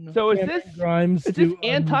see So is Cameron this Grimes is do this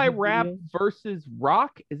anti-rap versus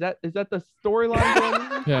rock? Is that the storyline going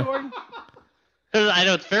on? Yeah. Sorg? I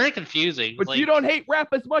know it's very confusing. But like, you don't hate rap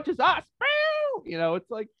as much as us. It's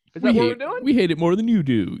like, is that what we're doing? We hate it more than you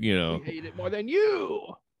do. We hate it more than you.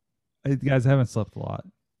 You guys haven't slept a lot.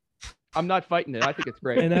 I'm not fighting it. I think it's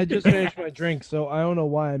great. And I just finished my drink, so I don't know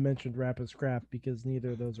why I mentioned rap as crap because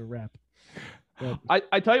neither of those are rap. But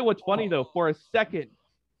I tell you what's funny though. For a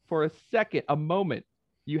second, a moment,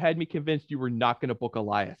 you had me convinced you were not going to book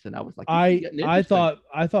Elias, and I was like, I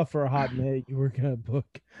thought for a hot minute you were gonna book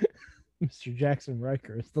Mr. Jackson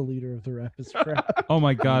Riker as the leader of the rap as crap. Oh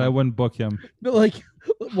my god, I wouldn't book him. But like,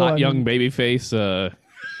 Hot young babyface.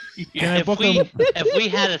 Can I if book we him? if we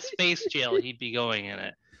had a space jail, he'd be going in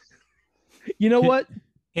it. You know what?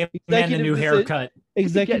 Him and a new haircut.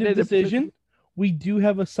 Executive Getting into decision. We do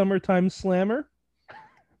have a summertime slammer.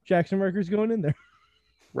 Jackson Riker's going in there.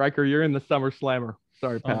 Riker, you're in the Summer Slammer.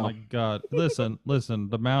 Sorry, Oh pal. my god! Listen.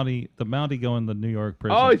 The Mountie going to New York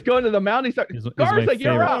prison. Oh, he's going to the Mountie. Is my Garza,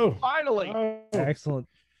 you're favorite. up. Finally. Excellent.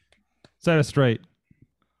 Set it straight.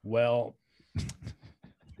 Well,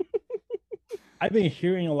 I've been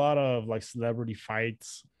hearing a lot of like celebrity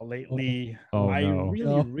fights lately. Oh, I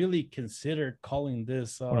no. really considered calling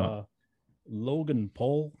this on. Logan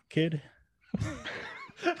Paul kid.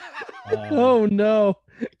 Oh no!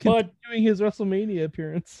 But Doing his WrestleMania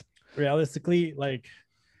appearance. realistically, like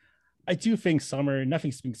I do think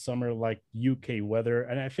nothing speaks summer like UK weather,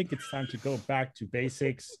 and I think it's time to go back to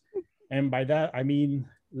basics. And by that I mean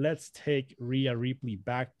let's take Rhea Ripley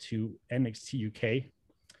back to NXT UK.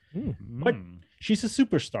 But she's a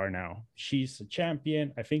superstar now. She's a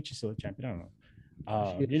champion. I think she's still a champion.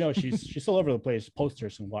 I don't know. She's all over the place,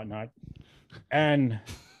 posters and whatnot. And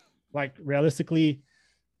like realistically,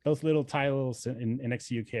 those little titles in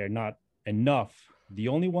NXT UK are not enough. The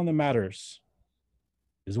only one that matters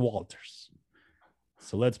is Walters.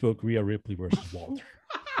 So let's book Rhea Ripley versus Walter.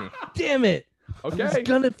 Damn it! I Okay. was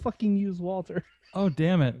gonna fucking use Walter. Oh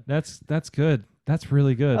damn it! That's good. That's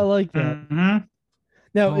really good. I like that. Mhm.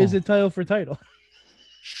 Now, is Oh. it title for title?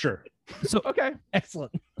 Sure. So Okay.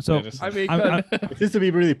 Excellent. so I mean, I'm- It seems to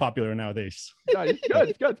be really popular nowadays. no, it's good.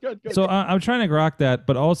 It's good. Good. Good. So I'm trying to grok that,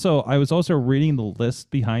 but also I was also reading the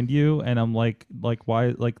list behind you, and I'm like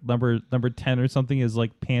why like number 10 or something is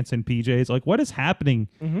like pants and PJs. Like what is happening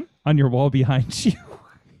Mhm. on your wall behind you?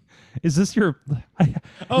 Is this your?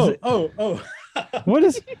 Oh. What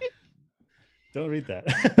is? Don't read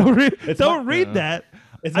that. Don't read, It's don't my- read that.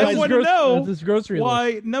 It's I my want to know This grocery list.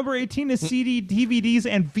 why number 18 is CD, DVDs,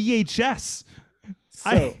 and VHS.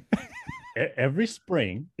 So every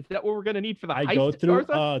spring Is that what we're gonna need for the I heist, go through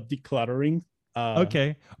Garza? decluttering.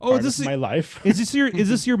 Okay. Oh, Part this of is my life. is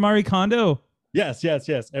this your Marie Kondo? Yes.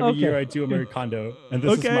 Every Okay. year I do a Marie Kondo, and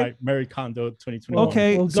this Okay. is my Marie Kondo 2021.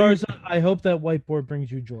 Okay. Well, so- Garza, I hope that whiteboard brings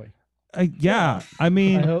you joy. yeah. I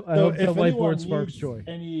mean, I hope So that if anyone whiteboard sparks needs joy.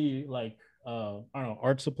 any like I don't know,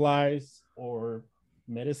 art supplies or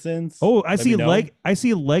medicines. oh, I let see me know. I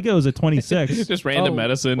see Legos at 26. Just random Oh,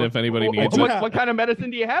 medicine if anybody What- needs what, it. what kind of medicine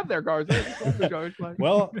do you have there, Garza? Garza?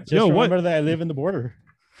 Well, just Yo, what- remember that I live in the border.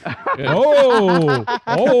 oh.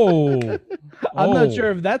 I'm not Oh.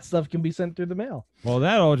 sure if that stuff can be sent through the mail. Well,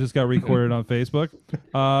 that all just got recorded on Facebook.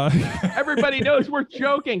 Everybody knows we're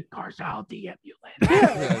joking. Garza, I'll DM you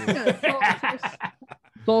later.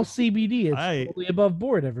 It's all CBD. It's I- totally above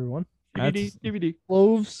board, everyone. DVD, DVD.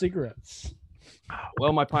 Clove cigarettes.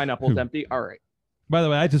 Well, my pineapple's empty. All right. By the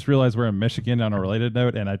way, I just realized we're in Michigan on a related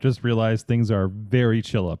note, and I just realized things are very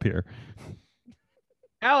chill up here.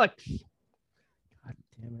 Alex. God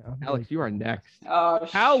damn it. I'm Alex, like- you are next. Oh,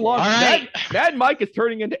 How long? All right. Mad Mike is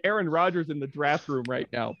turning into Aaron Rodgers in the draft room right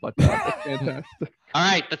now, but that's fantastic. All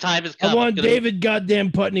right, the time has come. I want It's gonna- David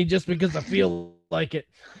goddamn Putney just because I feel like it.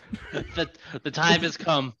 the time has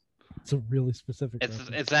come. It's a really specific. It's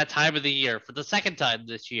reference. that time of the year for the second time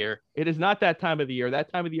this year. It is not that time of the year.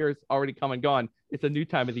 That time of the year is already come and gone. It's a new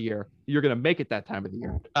time of the year. You're gonna make it that time of the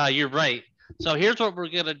year. You're right. So here's what we're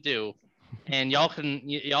gonna do, and y'all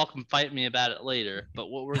can fight me about it later. But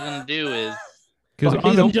what we're gonna do is Because Fuck,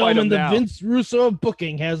 Ladies don't and fight gentlemen, him the now. Vince Russo of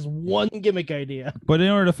booking has one gimmick idea. but in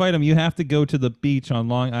order to fight him, you have to go to the beach on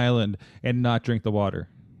Long Island and not drink the water.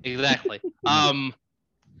 exactly.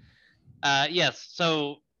 Yes.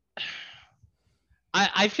 So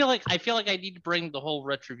I feel like I need to bring the whole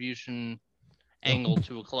retribution angle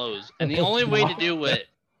to a close, and the only way to do it.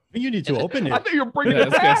 I think you need to open I it. thought you were bringing Yeah, I it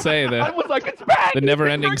was gonna back. say I that was like, it's back. the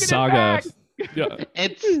never-ending Bringing it saga. back. Yeah.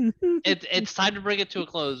 It's time to bring it to a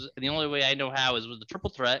close, and the only way I know how is with the triple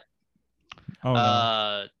threat. Oh,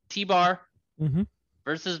 no. T-Bar Mhm.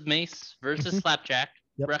 versus Mace versus Slapjack.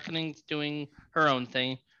 Yep. Reckoning's doing her own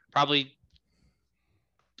thing. Probably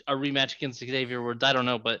a rematch against Xavier Woods. I don't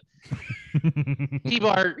know, but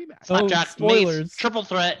T-Bar, Slapjack, Mace, spoilers. triple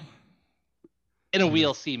threat in a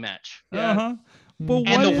WLC match. Uh-huh. But And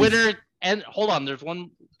what the is- winner, and hold on, there's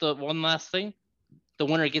one last thing. The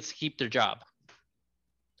winner gets to keep their job.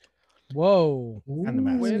 Whoa. And the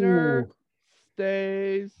mask. Winner Ooh.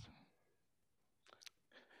 stays.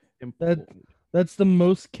 That's the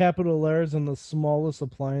most capital letters and the smallest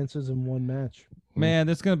appliances in one match. Man,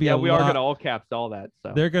 there's gonna be Yeah, a we lot. are gonna all caps all that.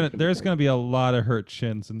 So There's gonna be a lot of hurt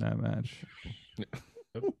shins in that match.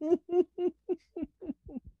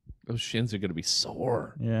 Those shins are gonna be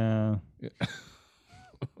sore. Yeah.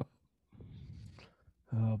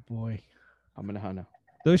 Oh boy. I'm gonna Hana.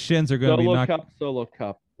 Those shins are gonna be Solo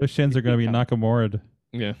cup. Those shins are gonna be Nakamura.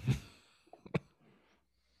 Yeah.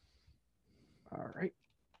 All right.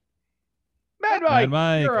 Mad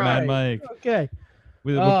Mike. you're Mad right. Mike. Okay.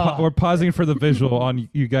 We're pausing for the visual on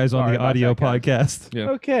you guys on Sorry the about audio that, guys. podcast. Yeah.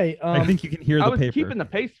 Okay. I think you can hear I the was paper. keeping the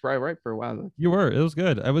pace right for a while. You were. It was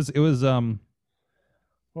good. It was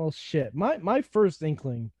Well, shit. My first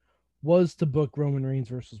inkling was to book Roman Reigns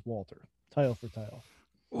versus Walter, title for title.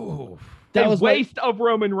 Ooh. That a was waste of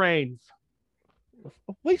Roman Reigns.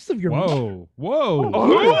 a waste of your. Whoa. Whoa.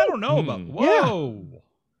 Oh. I don't know about. Whoa.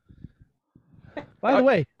 By the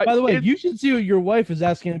way, is- you should see what your wife is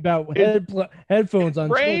asking about headphones on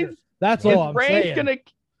Twitter. Reigns, That's all I'm Reigns saying.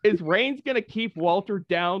 is Reigns gonna keep Walter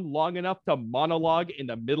down long enough to monologue in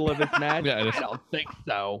the middle of his match? Yeah, I don't think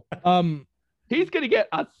so. Um, He's gonna get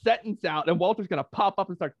a sentence out, and Walter's gonna pop up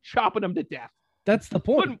and start chopping him to death. that's the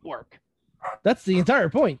point. Wouldn't work. That's the entire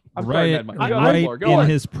point. I'm sorry, Right, Mad Mike. Go right on, go in on.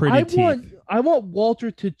 his pretty I teeth. want Walter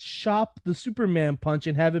to chop the Superman punch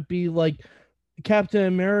and have it be like Captain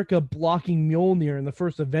America blocking Mjolnir in the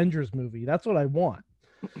first Avengers movie. That's what I want.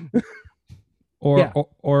 Or, Yeah.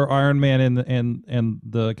 or Iron Man and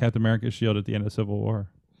the Captain America shield at the end of Civil War.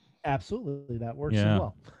 Absolutely, that works Yeah. as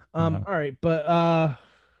well. Yeah. All right, but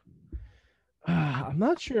I'm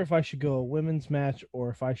not sure if I should go a women's match or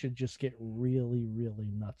if I should just get really, really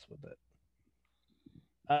nuts with it.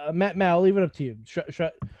 Matt, I'll leave it up to you.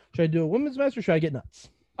 Should I do a women's match or should I get nuts?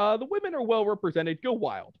 The women are well represented. Go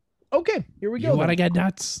wild. Okay, here we go. You want to then. get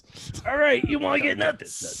nuts? All right, you want to get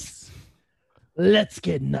nuts? Let's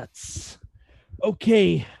get nuts.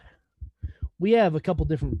 Okay, we have a couple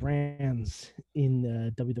different brands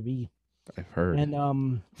in WWE, I've heard.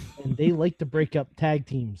 and they like to break up tag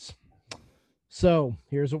teams. So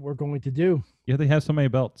here's what we're going to do. Yeah, they have so many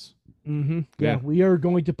belts. Yeah, Yeah. we are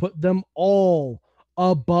going to put them all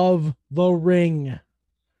above the ring.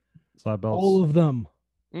 It's a lot of belts. All of them.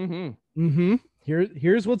 Mm-hmm.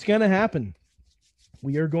 Here's what's gonna happen.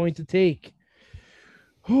 We are going to take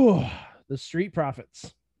the Street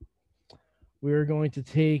Profits. We are going to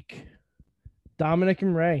take Dominic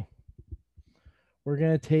and Ray. We're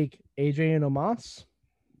gonna take AJ and Omos.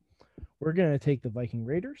 We're gonna take the Viking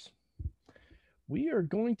Raiders. We are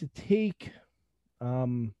going to take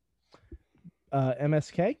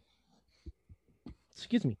MSK.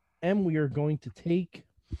 Excuse me. And we are going to take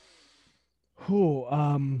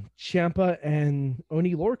Ciampa and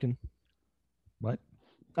Oni Lorcan. What?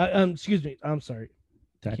 Excuse me. I'm sorry.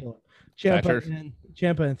 Thatcher.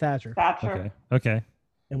 Ciampa and Thatcher. Thatcher. Okay.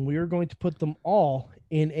 And we are going to put them all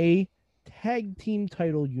in a tag team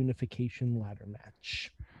title unification ladder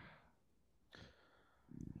match.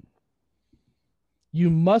 You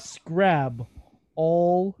must grab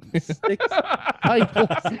all 6 titles.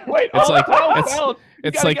 Wait, It's all like- 12 it's- belts. You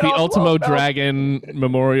It's gotta like get the all 12 Ultimo belts. Dragon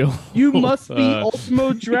Memorial. You must be Uh,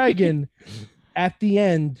 Ultimo Dragon at the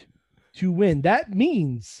end to win. That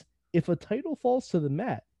means if a title falls to the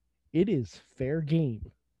mat, it is fair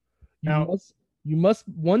game. Now-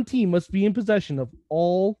 One team must be in possession of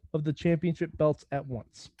all of the championship belts at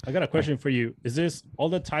once. I got a question for you. Is this all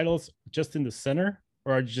the titles just in the center,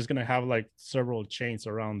 or are you just gonna have like several chains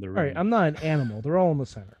around the ring? All right, I'm not an animal. They're all in the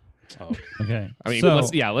center. Oh. Okay. I mean, so,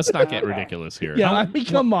 let's not get ridiculous here. Yeah, I mean,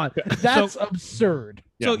 come on. That's absurd.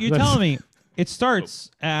 So Yeah, you're that's- telling me it starts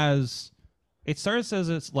as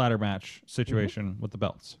its ladder match situation with the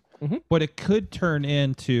belts, Mhm. but it could turn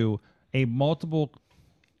into a multiple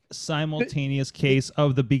simultaneous case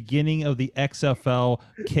of the beginning of the XFL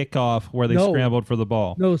kickoff where they No. scrambled for the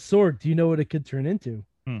ball. No, Sorg, do you know what it could turn into?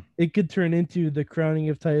 Hmm. It could turn into the crowning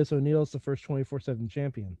of Titus O'Neil as the first 24/7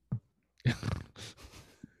 champion.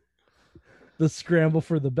 The scramble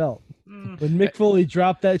for the belt. When Mick Foley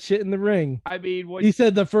dropped that shit in the ring, I mean, when, he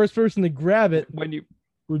said the first person to grab it when you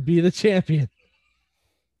would be the champion.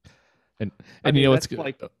 And I you mean, know what's that's good.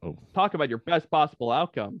 like- Oh. talk about your best possible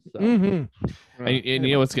outcomes. So. Mhm. And you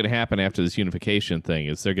know what's going to happen after this unification thing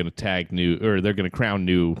is they're going to they're going to crown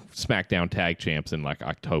new SmackDown tag champs in like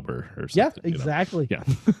October or something. Yeah, you know? exactly. Yeah.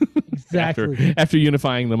 Exactly. After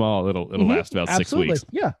unifying them all, it'll Mhm. last about 6 Absolutely. weeks.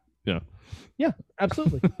 Yeah. Yeah. Yeah,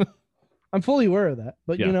 absolutely. I'm fully aware of that.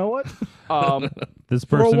 But Yeah. you know what? Um, This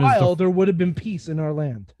For a person while, is there would have been peace in our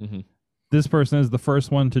land. This person is the first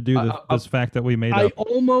one to do this fact that we made I up.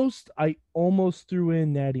 almost threw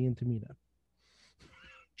in Natty and Tamina.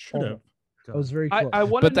 Should have. I was very close. I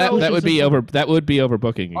want to But know. that would be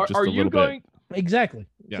overbooking just Are a you little going? Exactly.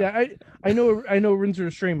 Yeah. Yeah. I know when to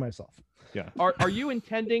restrain myself. bit. Yeah. Are you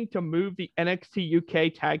intending to move the NXT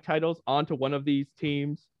UK tag titles onto one of these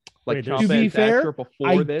teams? Like Wait, Ciampa To be and fair, Thatcher before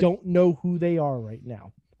I this? don't know who they are right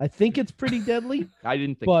now. I think it's pretty deadly, I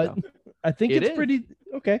didn't think but so. I think It it's is. pretty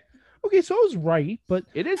okay. Okay, so I was right, but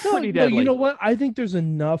It is no, pretty no, deadly. you know what? I think there's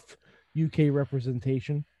enough UK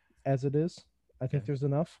representation as it is. I think there's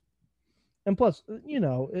enough. And plus,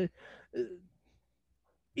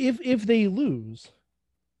 if they lose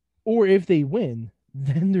or if they win,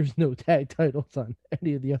 then there's no tag titles on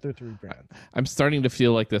any of the other three brands. I'm starting to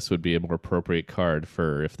feel like this would be a more appropriate card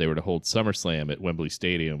for if they were to hold SummerSlam at Wembley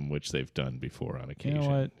Stadium, which they've done before on occasion.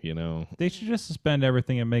 what? You know? They should just suspend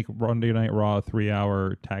everything and make Monday Night Raw a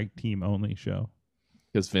 3-hour tag team only show.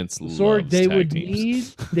 Because Vince Sorg, loves they tag would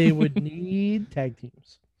teams. need tag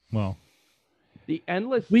teams. Well, The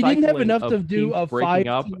endless. We didn't have cycling enough of to do teams a breaking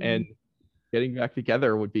up 5-team and getting back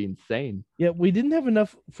together would be insane. Yeah, we didn't have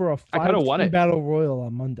enough for a I kinda want 5-team it. battle royal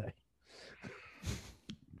on Monday.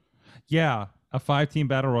 yeah, a 5-team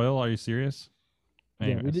battle royal. Are you serious? Yeah,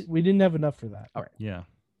 Anyways, we didn't have enough for that. All right. yeah.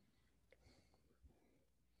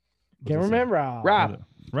 Can't remember. Rob,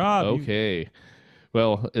 Rob, you- Okay.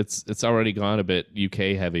 Well, it's already gone a bit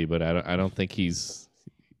UK heavy, but I don't think he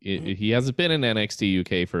hasn't been in NXT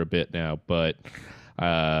UK for a bit now, but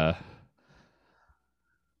of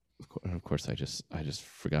course I just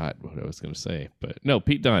forgot what I was going to say. But no,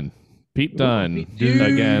 Pete Dunne. Pete Dunne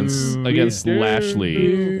against Lashley.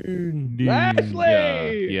 Dude.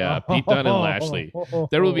 Lashley. Yeah, Pete Dunne and Lashley.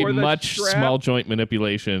 There will be For the much strap. small joint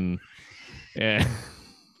manipulation. And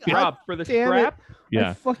Rob, for the damn it. strap. I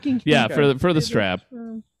yeah. fucking Yeah, hate for the that. strap.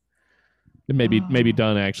 And maybe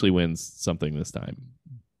Dunn actually wins something this time.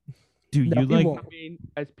 do No, you he like? won't. I mean,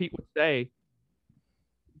 as Pete would say,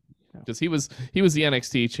 Because he was the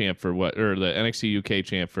NXT champ for what, or the NXT UK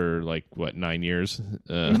champ for like what, 9 years,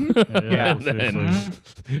 Yeah, and, then,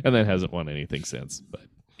 and then hasn't won anything since. But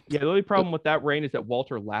yeah, the only problem with that reign is that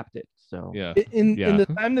Walter lapped it. So yeah, In Yeah. the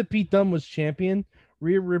time that Pete Dunne was champion,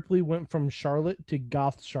 Rhea Ripley went from Charlotte to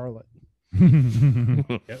Goth Charlotte.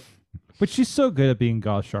 But she's so good at being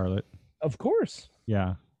Goth Charlotte. Of course.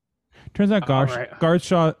 Yeah. Turns out All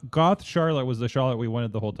Goth Charlotte was the Charlotte we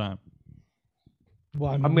wanted the whole time.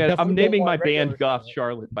 Well, I'm definitely naming don't my want band regular Goth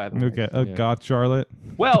Charlotte. Charlotte, by the way. Okay, Yeah. Goth Charlotte.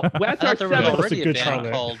 Well, that's I our thought there was seventh. already a good band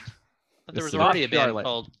Charlotte. called. But there was It's a- already a band Charlotte.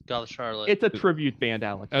 called Goth Charlotte. It's a tribute band,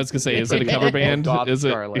 Alex. I was gonna say, is it a cover band? Goth Is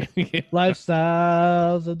it? Charlotte.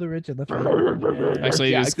 Lifestyles of the rich and the famous.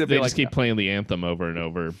 Actually, Yeah, they it's gonna be they like just keep playing the anthem over and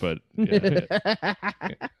over. But yeah,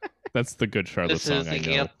 that's the good Charlotte this song. is I the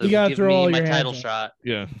know. anthem. You gotta Give throw me all my your hands title up. shot.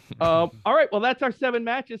 Yeah. All right, well, that's our 7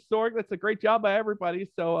 matches, Sorg. That's a great job by everybody.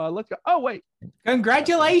 So let's go. Oh, wait.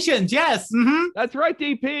 Congratulations. Yes. Mhm. That's right,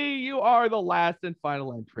 DP. You are the last and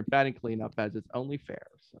final entrant. Batting cleanup as it's only fair.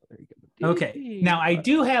 So there you go. Okay. DP. Now I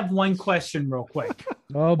do have one question real quick.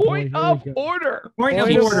 Oh boy, Point here of we go. order. Point of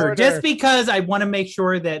Point of order. order. Just because I want to make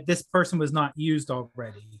sure that this person was not used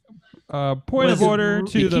already. Point Was of it- order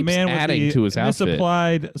He to the keeps man with adding the to his outfit.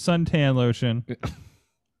 misapplied suntan lotion.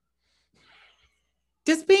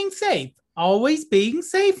 Just being safe. Always being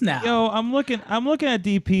safe now. Yo, I'm looking at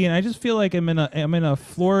DP, and I just feel like I'm in a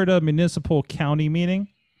Florida municipal county meeting.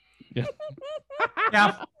 Yeah.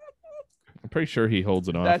 I'm pretty sure he holds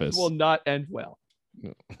an That office. will not end well.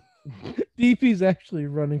 DP's actually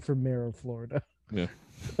running for mayor of Florida. Yeah.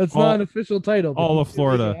 That's All- not an official title. but all of he's gonna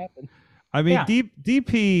make Florida. it happen. I mean, Yeah.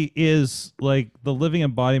 DP is like the living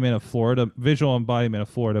embodiment of Florida, visual embodiment of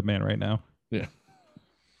Florida man right now.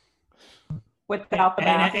 Without the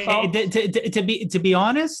And, bath salts. to be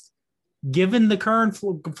honest, given the current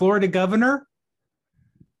Florida governor,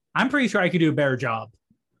 I'm pretty sure I could do a better job.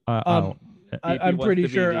 I Um, don't- I'm wants pretty to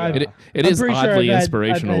be sure. the, I've, It I'm is pretty sure oddly I've had-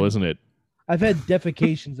 inspirational, I've had- isn't it? I've had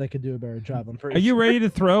defecations that could do a better job. I'm pretty. Are you sure. ready to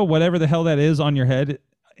throw whatever the hell that is on your head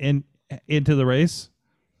into the race?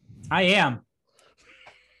 I am.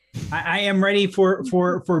 I am ready for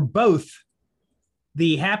both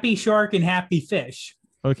the happy shark and happy fish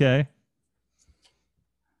Okay.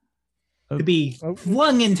 to be Oh.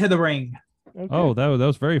 flung into the ring. Okay. Oh, that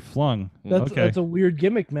was very flung. that's okay. that's a weird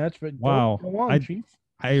gimmick match, but Wow. Go on, I- Chief.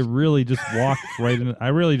 I really just walked right in. I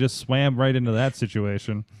really just swam right into that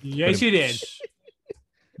situation. Yes, you did.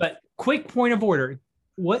 But quick point of order: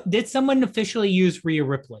 what did someone officially use Rhea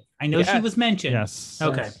Ripley? I know she Yes. was mentioned. Yes.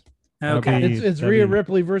 Okay. Yes. Okay. It's Rhea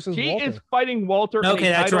Ripley versus She Walter. is fighting Walter. Okay,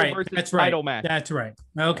 in a that's title right. versus That's right. title match. That's right.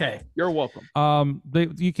 Okay. You're welcome.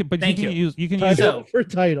 You can, but Thank you can you. use you can use Title for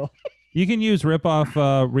title. you can use rip off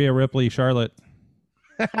Rhea Ripley Charlotte.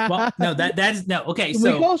 Well, no, that's no. Okay, Can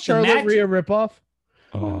so we call the Charlotte match- Rhea ripoff?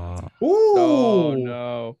 Ooh. Oh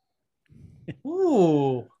no.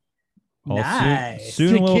 Ooh. Nice.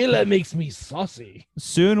 Soon we'll, Tequila makes me saucy.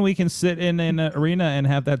 soon we can sit in an arena and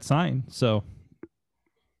have that sign. So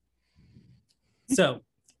So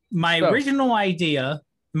my So- original idea,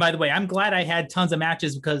 and by the way, I'm glad I had tons of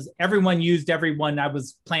matches because everyone used everyone I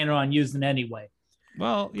was planning on using anyway.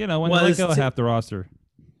 well, you know, when they let Was go to- half the roster.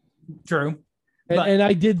 True. And, But- and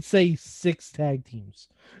I did say 6 tag teams.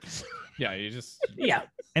 Yeah, you just Yeah.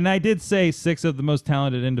 And I did say 6 of the most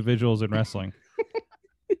talented individuals in wrestling.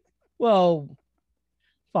 Well,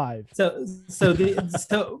 5. So You can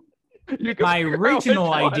my figure out original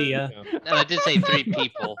which one. idea. And I did say 3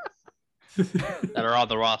 people that are on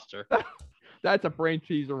the roster. That's a brain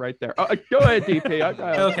teaser right there. Go ahead, DP.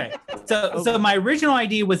 Okay. So my original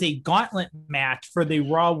idea was a gauntlet match for the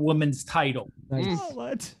Raw Women's title. Nice.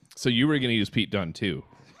 What? so you were gonna use Pete Dunne too.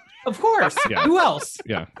 Of course. Yeah. Who else?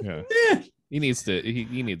 Yeah, yeah. Eh. He needs to.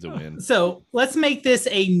 He needs a win. So let's make this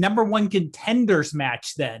a number 1 contenders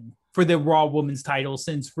match then for the Raw Women's title,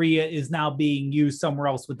 since Rhea is now being used somewhere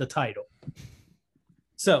else with the title.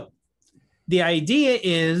 So the idea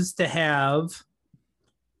is to have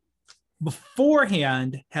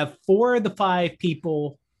beforehand, have 4 of the 5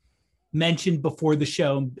 people mentioned before the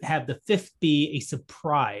show, and have the 5th be a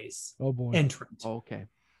surprise Oh boy. entrant. Okay.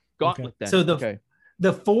 Gauntlet then. So okay.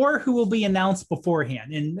 the 4 who will be announced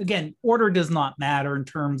beforehand, and again, order does not matter in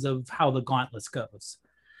terms of how the gauntlets goes,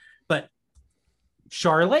 but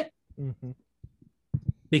Charlotte, Mhm.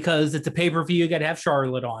 because it's a pay-per-view, you got to have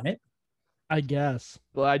Charlotte on it. I guess.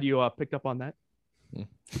 Glad you picked up on that.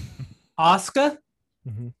 Asuka,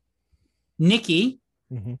 Mm-hmm. Nikki,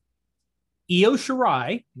 Mm-hmm. Io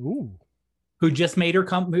Shirai, Ooh. who just made her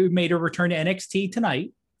return to NXT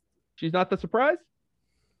tonight. She's not the surprise?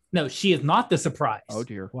 No, she is not the surprise. Oh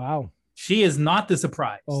dear. Wow. She is not the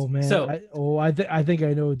surprise. Oh man. So I think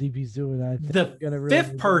I know what DP's doing. I think the I'm gonna really 5th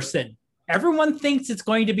enjoy it. person, everyone thinks it's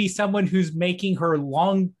going to be someone who's making her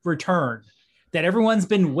long return that everyone's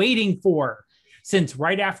been waiting for since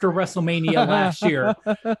right after WrestleMania last year.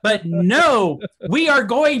 But no, we are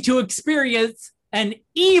going to experience an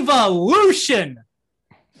evolution.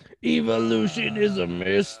 Evolution is a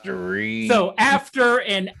mystery. So after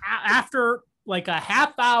like a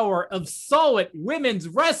half hour of solid women's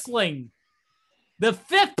wrestling, the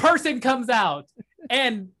 5th person comes out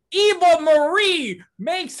and Eva Marie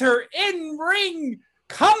makes her in-ring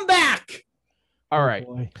comeback. All right.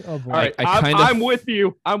 Boy. Oh boy. All right. I kind of- I'm with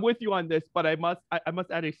you. I'm with you on this, but I must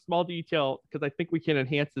add a small detail because I think we can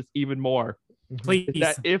enhance this even more. Please. Is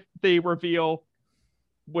that if they reveal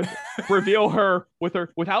her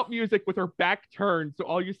without music, with her back turned, so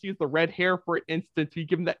all you see is the red hair for an instant, so you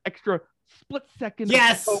give them that extra split second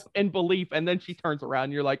Yes. of hope and belief, and then she turns around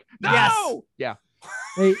and you're like, no! Yes.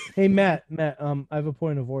 Yeah. Hey Matt, I have a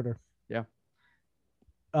point of order. Yeah.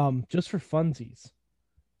 Just for funsies,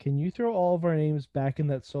 can you throw all of our names back in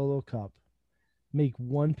that solo cup? Make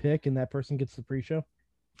one pick and that person gets the pre-show?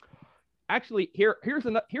 Actually, here's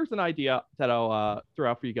an idea that I'll throw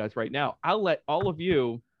out for you guys right now. I'll let all of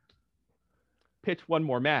you pitch one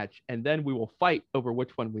more match, and then we will fight over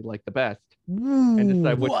which one we like the best and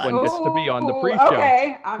decide which one gets to be on the Ooh, pre-show.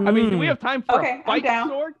 Okay. I mean, do we have time for Okay, a I'm fight, down.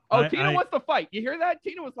 Sword? Oh, I- Tina I- wants to fight. You hear that?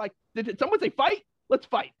 Tina was like, did someone say fight? Let's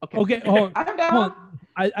fight. Okay. Okay, hold on. I'm Hold down.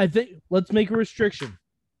 on. I think let's make a restriction.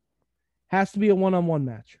 Has to be a one-on-one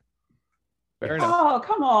match. Fair enough. Oh,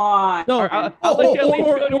 come on. No, I'll let you at least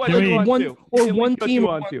go to one Can we- two on one two. or At least one go team two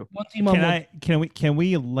on on two. one team on one. Can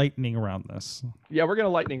we lightning round this? Yeah, we're gonna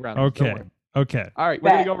lightning round. this, don't Okay. worry. Okay. All right, we're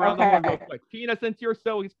gonna Bet, go round the horn real okay. quick. Tina, since you're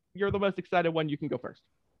the most excited one, you can go first.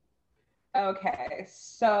 Okay,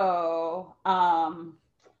 so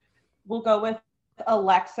we'll go with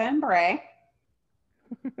Alexa and Bray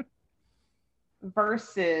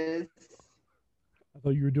versus I thought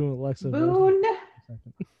you were doing Alexa. Boone,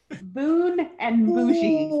 Boone and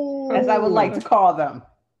Bougie, as I would like to call them.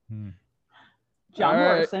 Hmm. John All right.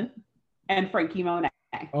 Morrison and Frankie Monet.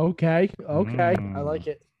 Okay. I Mm. like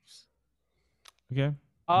it. Okay.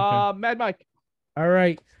 Mad Mike. All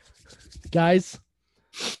right, guys.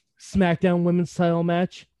 SmackDown Women's Title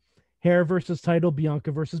match: Hair versus Title,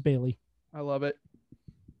 Bianca versus Bailey. I love it.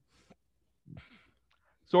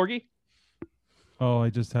 Sorgi, Oh, I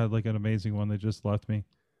just had like an amazing one that just left me.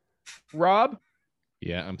 Rob,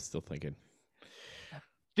 Yeah, I'm still thinking.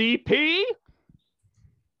 DP.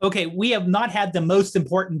 Okay, we have not had the most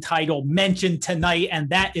important title mentioned tonight, and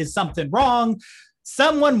that is something wrong.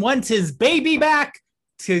 Someone wants his baby back.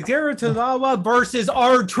 Takeru Tozawa versus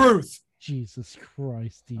R-Truth. Jesus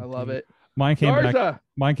Christ. I love it. Mine came back. Garza.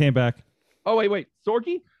 Mine came back. Oh wait,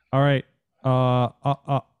 Sorky. All right.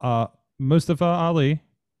 Mustafa Ali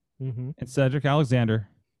Mm-hmm. and Cedric Alexander.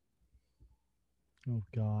 Oh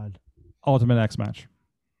God. Ultimate X match.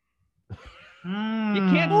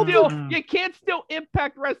 You can't still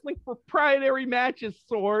Impact Wrestling proprietary matches,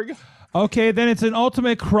 Sorg. Okay, then it's an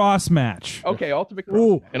Ultimate Cross match. Okay, Ultimate Cross.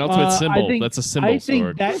 Ooh, An ultimate I symbol. think- That's a symbol, I think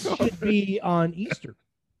Sorg. that should be on Easter.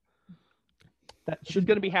 That This is should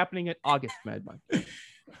going to be happening in August, Mad Mike.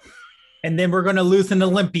 And then we're going to lose an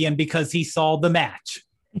Olympian because he saw the match.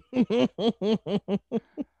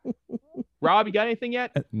 Rob, you got anything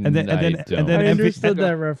yet? And then I and don't. then I MV, understood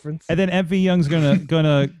that reference. and then MV Young's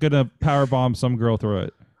gonna power bomb some girl through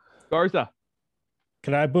it. Garza.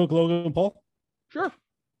 Can I book Logan Paul? Sure.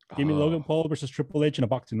 Give me Logan Paul versus Triple H in a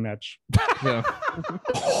boxing match. Yeah.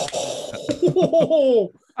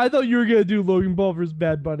 I thought you were gonna do Logan Paul versus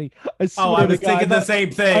Bad Bunny. I swear Oh, I was to God, thinking the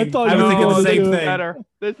same thing. I thought I you was were thinking the gonna same do thing. Better.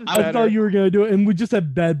 This is I better. thought you were gonna do it, and we just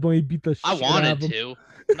had Bad Bunny beat the shit I out wanted of him. to.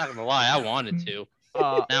 I'm not gonna lie, I wanted to.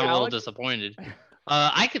 Now I'm a little Alex, disappointed.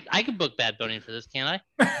 I could book Bad Bunny for this, can't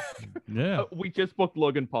I? Yeah. we just booked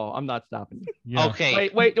Logan Paul. I'm not stopping you. Yeah. Okay.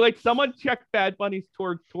 Wait. Someone check Bad Bunny's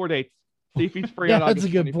tour dates. See if he's free Yeah, on that's August a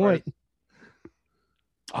good 21st. point.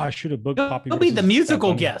 I should have booked Poppy. He'll be the versus musical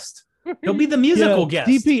Bad Bunny. guest. He'll be the musical guest.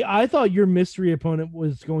 DP, I thought your mystery opponent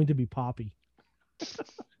was going to be Poppy.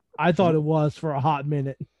 I thought it was for a hot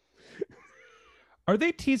minute. Are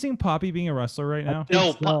they teasing Poppy being a wrestler right now?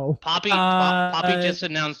 No, so. Poppy. Uh, Poppy just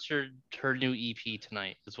announced her new EP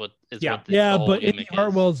tonight. Is what? Yeah. What the Yeah, whole but gimmick Indy is.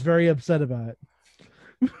 Hartwell's very upset about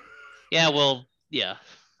it. Yeah, well, yeah.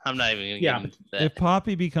 I'm not even gonna Yeah. get into that. If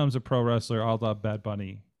Poppy becomes a pro wrestler, I'll love Bad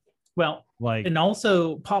Bunny. Well, Like, and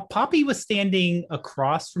also Poppy was standing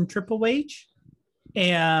across from Triple H,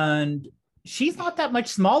 and she's not that much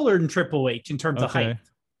smaller than Triple H in terms of okay, height.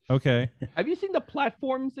 okay. Have you seen the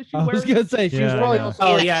platforms that she I wears? was gonna say she's Yeah, probably yeah. also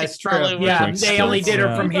Oh Yeah, yeah, she's it's true. probably Yeah, wearing they only did her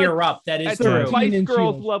skirts. from Yeah. here up. That is At true. the true. Spice Teen and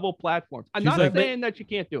Girls Shield. level platforms. I'm She's not like- saying that you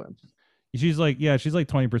can't do them. She's like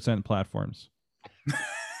 20% platforms.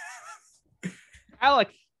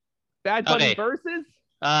 Alex, Bad Bunny Okay. versus.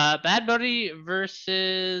 Bad Bunny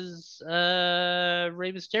versus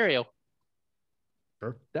Rey Mysterio.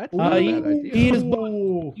 That's not a he, bad idea. he is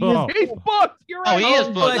booked. He is Oh. He's booked. You're Oh, right. he is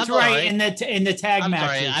Oh, booked. that's That's all right. right. In the tag I'm matches.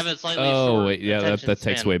 sorry. I have a slightly Oh, short wait, yeah, that attention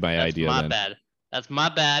takes span. away my That's idea My then. bad. That's my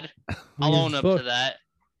bad. I'll He is own up booked. to that.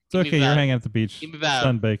 It's Give me okay. You're about- hanging at the beach. give me about-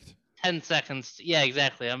 Sunbaked. 10 seconds. Yeah,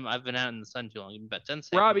 exactly. I've been out in the sun too long. Give me about 10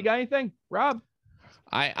 seconds. Rob, you got anything? Rob.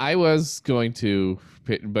 I was going to,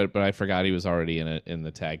 but I forgot he was already in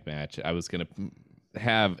the tag match. I was going to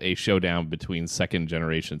have a showdown between second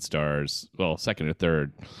generation stars, well, second or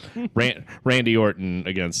third, Randy Orton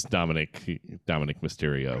against Dominic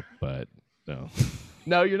Mysterio, but no.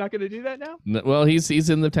 No, you're not going to do that now. No, well, he's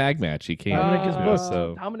in the tag match. He can't. Dominic is booked.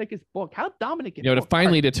 So Dominic is booked. How Dominic is to booked?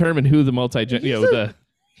 finally determine who the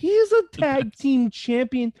He's a tag team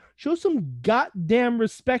champion. Show some goddamn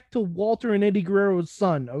respect to Walter and Eddie Guerrero's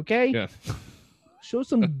son, okay? yeah. Show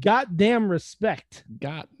some goddamn respect.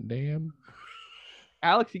 Goddamn.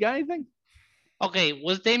 Alex, you got anything? Okay,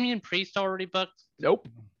 was Damian Priest already booked? Nope.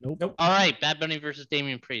 Nope. All right, Bad Bunny versus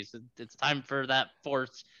Damian Priest. It's time for that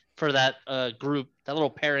group, that little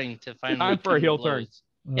pairing to finally. Time for a turn heel blows.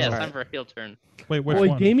 turn. Yeah, it's All time for a heel turn. Wait, which Boy,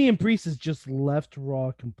 one? Damian Priest has just left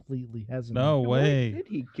Raw completely, hasn't No he? Where way. did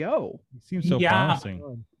he go? He seems so Yeah.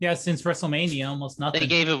 promising. Yeah, since WrestleMania, almost nothing. They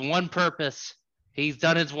gave him one purpose. He's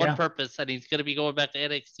done his one Yeah. purpose, and he's gonna be going back to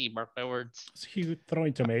NXT. Mark my words. Was he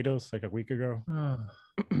throwing tomatoes like a week ago?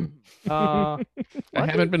 Uh, I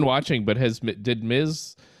haven't been watching, but did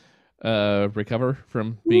Miz recover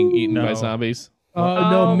from being eaten by No. zombies?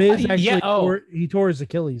 No, Miz actually yeah, oh. he tore his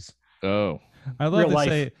Achilles. Oh, I love Real to life.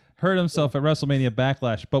 say hurt himself at WrestleMania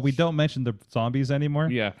Backlash, but we don't mention the zombies anymore.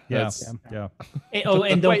 yeah. Yeah. That's, Yeah.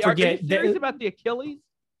 And don't wait, are forget. you serious about the Achilles?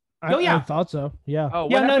 Oh, yeah. I thought so. Yeah. Oh,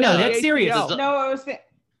 Yeah, what no, happened no, to the that's serious. ACL? No, it was the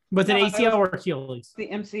was it No, ACL or Achilles?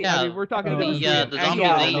 the MC. Yeah. I mean, we're talking Oh, about The zombie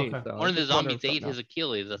Yeah. ate Okay. one of the Just wondering zombies something ate his else.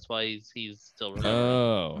 Achilles. That's why he's still recovering.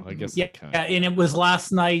 oh, I guess. Yeah, that kinda- and it was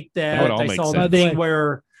last night That that would all I make saw sense. the thing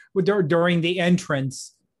where during the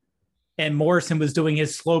entrance, and Morrison was doing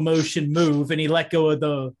his slow motion move, and he let go of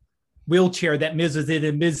the wheelchair that Miz was in,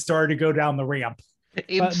 and Miz started to go down the ramp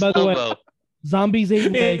In By the way, slow-mo. Zombies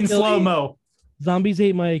ate my in slow Achilles. mo. Zombies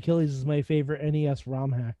ate my Achilles is my favorite NES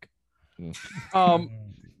ROM hack.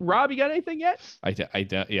 Rob, you got anything yet?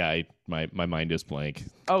 My mind is blank.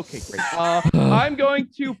 Okay, great. I'm going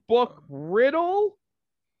to book Riddle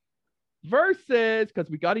versus, because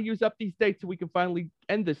we got to use up these dates so we can finally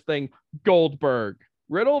end this thing. Goldberg.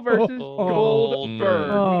 Riddle versus Goldberg. We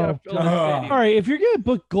gotta fill the All stadium. right, if you're gonna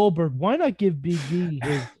book Goldberg, why not give Big E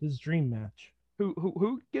his dream match?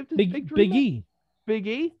 Who gives this Big E. Big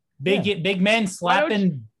E? Big men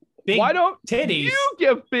slapping big Why don't titties. you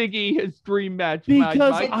give Big E his dream match? Because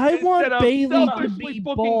Mike, I want instead of Bayley to selfishly be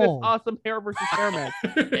booking this bald. awesome hair versus hair match.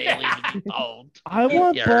 Bailey to be bald. I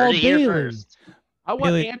want You heard bald it here Bailey. first. I want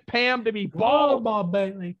Bailey- Aunt Pam to be bald. Bald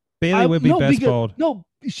Bailey. Bailey would be no, best because- bald. No,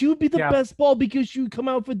 she would be the Yeah. best bald because she would come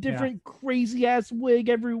out with a different crazy ass wig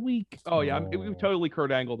every week. Oh yeah, we would totally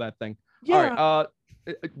Kurt Angle that thing. Yeah. All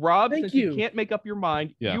right, Rob, Thank since you you. can't make up your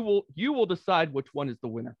mind, Yeah. you will decide which one is the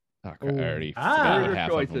winner. Oh, crap, I already Ah. forgot Your what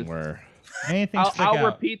half of them choices. were. Anything I'll stick out.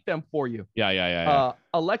 repeat them for you. Yeah.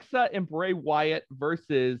 Alexa and Bray Wyatt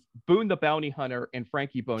versus Boone the Bounty Hunter and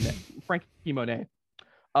Frankie Monet.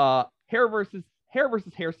 Hair versus hair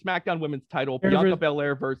SmackDown Women's Title. Hair Bianca vers-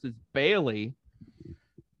 Belair versus Bailey.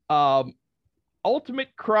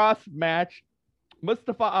 Ultimate Cross match.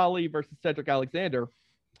 Mustafa Ali versus Cedric Alexander.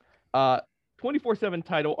 24/7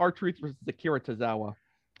 title. R-Truth versus Akira Tozawa.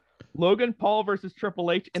 Logan Paul versus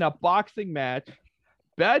Triple H in a boxing match.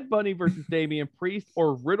 Bad Bunny versus Damian Priest,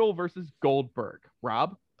 or Riddle versus Goldberg.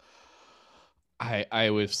 Rob? I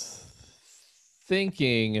was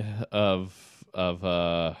thinking of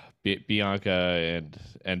Bianca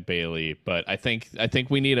and Bailey, but I think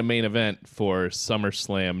we need a main event for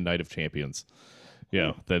SummerSlam Night of Champions.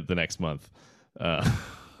 The next month.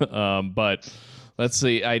 But let's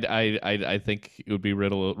see. I think it would be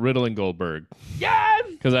Riddle and Goldberg. Yes!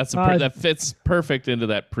 Because that fits perfect into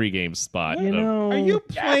that pregame spot. You know, Are you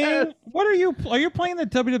playing? What are you? Are you playing the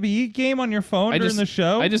WWE game on your phone during the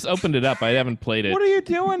show? I just opened it up. I haven't played it. What are you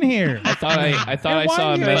doing here? I thought I And why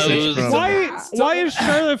saw a you- message from. Why is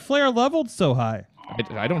Charlotte Flair leveled so high?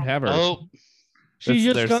 I don't have her. Oh,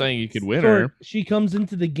 They're saying you could win her. She comes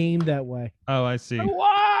into the game that way. Oh, I see. I won!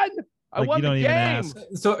 I Like, won you don't the even game! ask.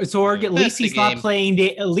 So Sorg, at least the he's not game. playing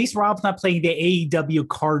at least Rob's not playing the AEW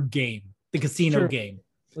card game, the casino Sure. game.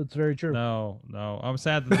 That's very true. No. I'm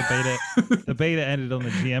sad that the beta ended on the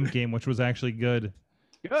GM game, which was actually good.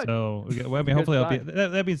 Good. So well, I mean, Good hopefully it'll be.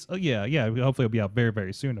 sign. That means yeah. Hopefully it'll be out very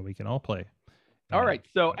very soon, and we can all play. All right,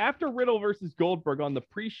 so after Riddle versus Goldberg on the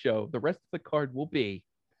pre-show, the rest of the card will be.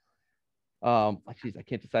 I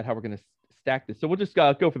can't decide how we're going to stack this. So we'll just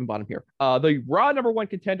go from the bottom here. The Raw #1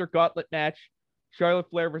 contender gauntlet match: Charlotte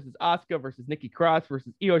Flair versus Asuka versus Nikki Cross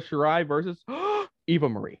versus Io Shirai versus Eva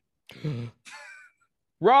Marie.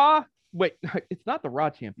 Raw. Wait, it's not the Raw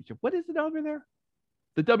Championship. What is it over there?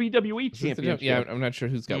 The WWE Championship. Yeah, I'm not sure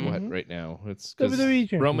who's got what Mhm. right now. It's 'cause WWE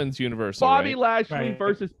Championship. Roman's Universal. Bobby right? Lashley Right.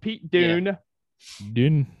 versus Pete Dunne.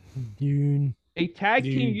 Dune. Dune. A tag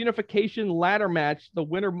team Dude. unification ladder match. The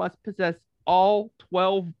winner must possess all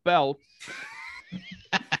 12 belts.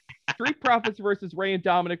 Street Profits versus Ray and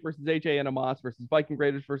Dominic versus AJ and Amos versus Viking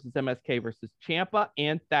Raiders versus MSK versus Ciampa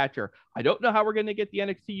and Thatcher. I don't know how we're going to get the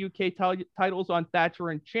NXT UK titles on Thatcher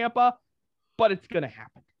and Ciampa, but it's going to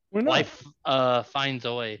happen. We're not. life finds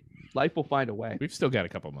a way. Life will find a way. We've still got a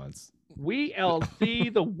couple months. We LC,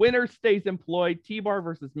 the winner stays employed. T-Bar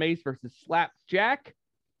versus Mace versus Slapjack.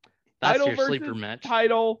 That's Title your versus sleeper match.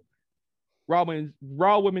 Title. Raw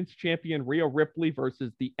Women's Champion Rhea Ripley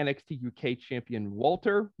versus the NXT UK Champion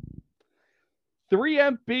Walter.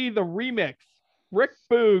 3MB the remix. Rick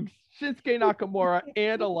Boogs, Shinsuke Nakamura,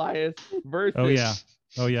 and Elias versus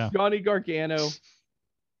Oh yeah. Johnny Gargano,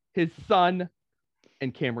 his son,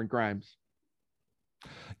 and Cameron Grimes.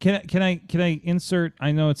 Can I insert?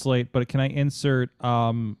 I know it's late, but can I insert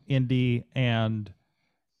Indy and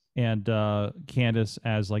Candace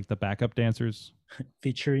as like the backup dancers?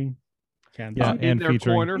 Featuring Candace. Yeah, in and their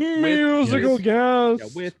featuring- corner Musical with, guest. yeah,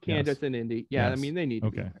 with Candace and Indy. Yeah, Yes. I mean they need to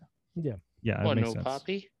be Okay. there. Yeah, that What, makes no sense.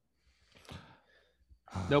 Poppy?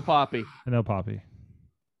 No Poppy. No Poppy.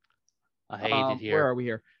 I hate it here. Where are we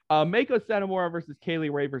here? Mako Satomura versus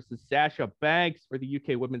Kaylee Ray versus Sasha Banks for the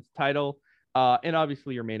UK Women's title. And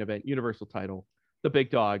obviously your main event, Universal title, the big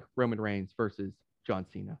dog, Roman Reigns versus John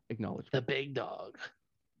Cena. Acknowledgement. The big dog.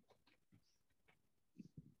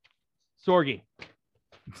 Sorgi,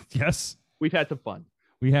 Yes, we've had some fun.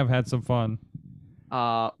 we have had some fun.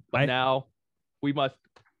 But I- now we must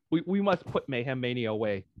put Mayhem Mania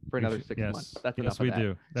away for another 6 Yes. months. That's Yes, enough we of that.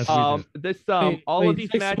 do. That's what we do. This Wait, all wait, of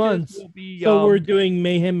these 6 matches months. will be So we're doing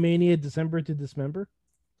Mayhem Mania December to December.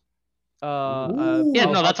 Yeah,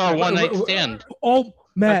 no, that's our one night stand. Oh,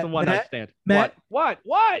 That's the one night Matt, stand. Matt. What?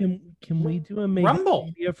 Can we do a Rumble.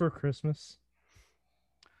 media for Christmas?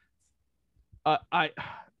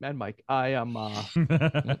 Man, Mike, I am. I'm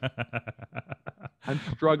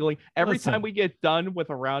struggling. Every Listen. time we get done with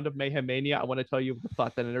a round of Mayhem Mania, I want to tell you the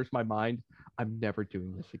thought that enters my mind. I'm never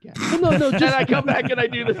doing this again. No, And just I come back and I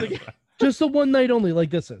do this again. just a one night only, like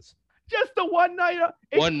this is. Just the one night.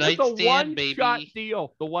 One night a stand, baby. Shot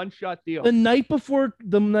deal. The one shot deal. The night before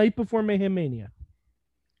Mayhem Mania.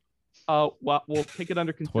 Well, we'll take it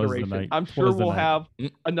under consideration. night. I'm Twas sure the we'll night. have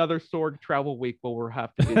another Sorg travel week where we'll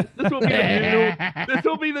have to do this. This will be the new. This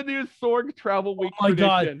will be the new Sorg travel week. Oh my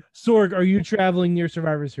God, tradition. Sorg, are you traveling near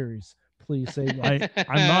Survivor Series? Please say yes.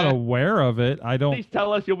 I'm not aware of it. I don't. Please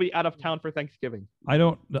tell us you'll be out of town for Thanksgiving. I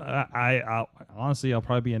don't. I honestly, I'll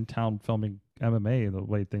probably be in town filming MMA the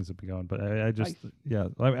way things have been going. But I just, yeah.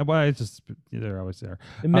 I just, they're always there.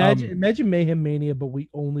 Imagine Mayhem Mania, but we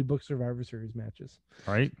only book Survivor Series matches.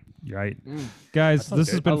 Right. You're right, guys. This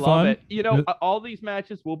has I been love fun. it. You know, all these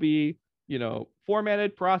matches will be,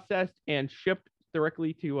 formatted, processed, and shipped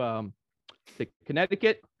directly to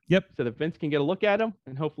Connecticut. Yep. So that Vince can get a look at them,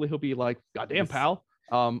 and hopefully he'll be like, "Goddamn, pal,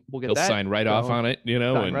 we'll get He'll that." sign right off on it,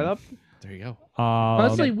 Sign right up. There you go.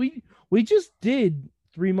 Honestly, we just did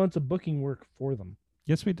 3 months of booking work for them.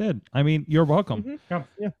 Yes, we did. I mean, you're welcome, Yeah.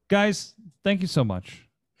 guys. Thank you so much.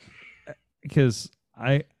 Because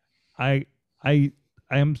I am.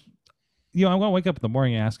 I'm gonna wake up in the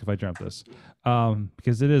morning and ask if I dreamt this,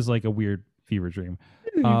 because it is like a weird fever dream.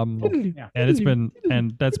 And it's been,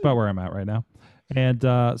 and that's about where I'm at right now. And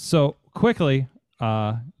so quickly,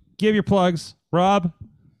 give your plugs, Rob.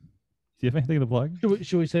 Do you have anything to plug?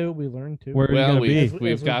 Should we say what we learned too? Where are you gonna be? as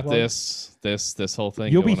we've we got plug? this whole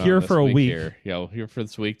thing. You'll be going on here this for a week. Here. Yeah, here for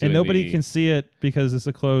this week, And doing nobody the- can see it because it's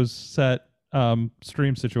a closed set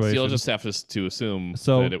stream So situation. you'll just have to assume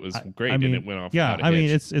So, that it was great I mean, and it went off. Yeah, without a I mean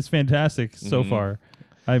hitch. it's fantastic so Mhm. far.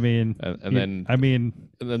 I mean, and then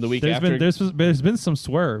the week there's after, there's been some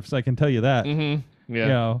swerves. I can tell you that. yeah. You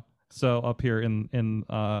know, so up here in M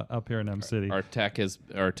City. Our tech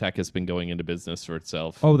has been going into business for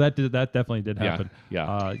itself. Oh, that definitely did happen.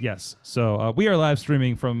 Yeah. Yes. So we are live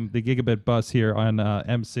streaming from the Gigabit Bus here on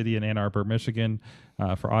M City in Ann Arbor, Michigan,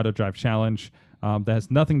 for Auto Drive Challenge. That has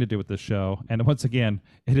nothing to do with this show, and once again,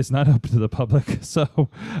 it is not open to the public. So,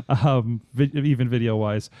 even video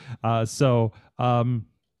wise,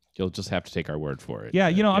 You'll just have to take our word for it. yeah,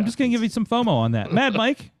 I'm just gonna give you some FOMO on that. Mad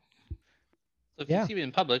Mike. So if you see me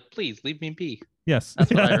in public, please leave me be. Yes.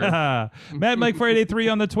 That's what I heard. Mad Mike Friday 3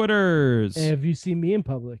 on the Twitters. And if you see me in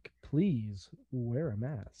public, please wear a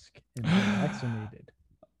mask and be vaccinated.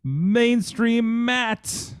 Mainstream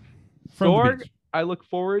Matt from the Sorg, beach. I look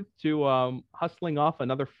forward to hustling off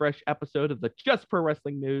another fresh episode of the Just Pro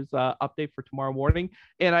Wrestling News update for tomorrow morning.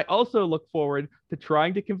 And I also look forward to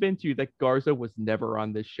trying to convince you that Garza was never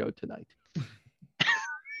on this show tonight.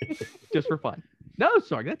 Just for fun. No,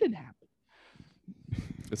 Sorg, that didn't happen.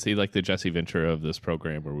 Is he like the Jesse Ventura of this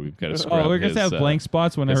program where we've got to scrub Oh, we're gonna his, have blank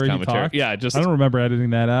spots when I his heard you commentary? talk. Yeah, just I don't remember editing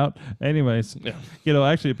that out. Anyways, Yeah.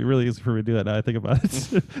 Actually, it'd be really easy for me to do that now I think about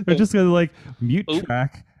it. We're just gonna like mute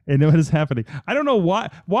track and know what is happening. I don't know why.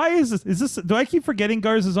 Why is this? Is this? Do I keep forgetting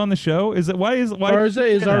Garza's on the show? Is it? Why? Garza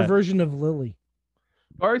is our that? version of Lily.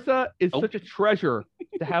 Garza is such a treasure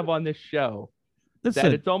to have on this show that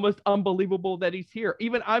Listen. it's almost unbelievable that he's here.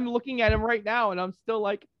 Even I'm looking at him right now and I'm still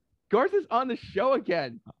like, Garza's on the show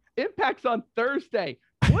again. Impact's on Thursday.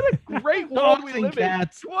 What a great world we Dogs and live in.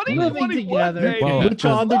 cats 2021, living together. baby. Well,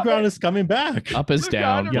 Lucha Underground is coming back. up is Lucha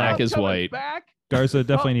down, Underground black is coming white. back. Garza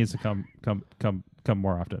definitely needs to come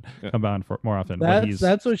more often. Come on more often. when That's he's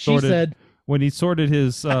that's what she sorted- said. When he sorted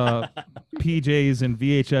his PJs and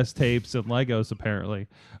VHS tapes and Legos, apparently.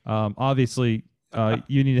 Obviously,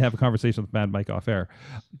 you need to have a conversation with Mad Mike off air.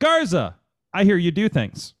 Garza, I hear you do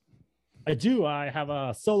things. I do. I have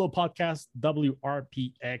a solo podcast,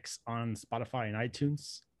 WRPX, on Spotify and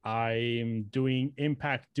iTunes. I'm doing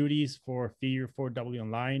impact duties for Figure 4W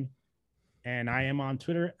Online. And I am on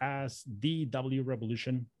Twitter as DW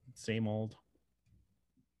Revolution. Same old.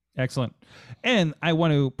 Excellent. And I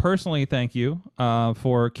want to personally thank you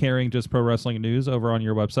for carrying Just Pro Wrestling News over on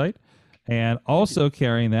your website. And also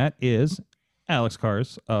carrying that is Alex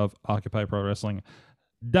Cars of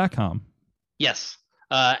OccupyProWrestling.com. Yes.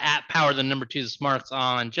 At Power the number 2 Smarts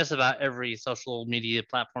on just about every social media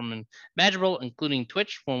platform imaginable, including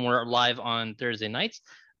Twitch when we're live on Thursday nights.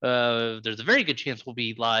 There's a very good chance we'll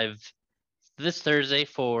be live this Thursday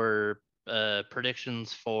for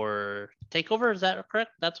predictions for Takeover. Is that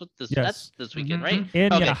correct? That's what Yes. that's this weekend, right?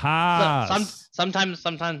 In Okay. your house. Sometimes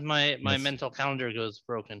my Yes. mental calendar goes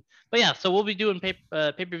broken. But yeah, so we'll be doing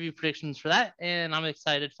pay-per-view predictions for that, and I'm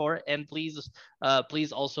excited for it. And please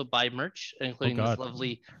also buy merch, including this God.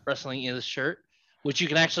 lovely Wrestling Is shirt, which you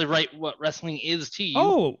can actually write what wrestling is to you.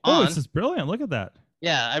 Oh, on. this is brilliant. Look at that.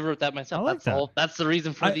 Yeah, I wrote that myself. I like That's that. That's the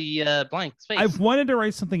reason for the blank space. I've wanted to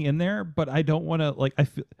write something in there, but I don't want to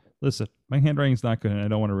listen, my handwriting's not good and I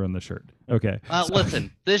don't want to ruin the shirt. Okay.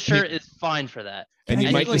 Listen, this shirt is fine for that. And you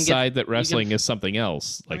And might you can get- decide that you can- wrestling is something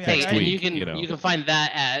else, like Hey, next and week. you can know. you can find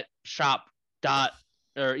that at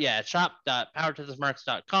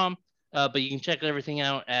shop.powertothismarks.com. But you can check everything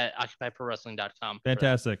out at occupyprowrestling.com.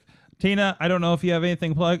 Fantastic. Tina, I don't know if you have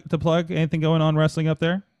anything to plug, anything going on wrestling up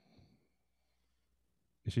there?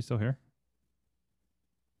 Is she still here?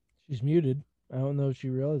 She's muted. I don't know if she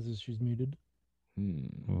realizes she's muted.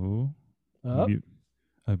 Ooh. Up.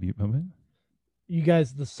 A mute moment. You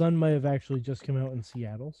guys, the sun might have actually just come out in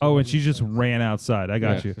Seattle. so Oh, and that she makes just sense. ran outside. I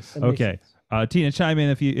got Yeah. you. That makes Okay. sense. Tina, chime in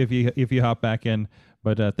if you hop back in.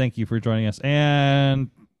 But thank you for joining us.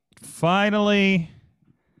 And finally,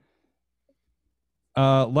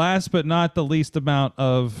 last but not the least amount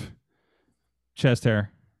of chest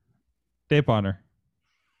hair, Dave Bonner.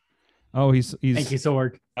 Oh, he's. Thank you,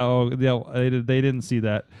 Sorg. Oh, they didn't see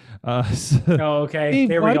that. Oh, okay. Dave,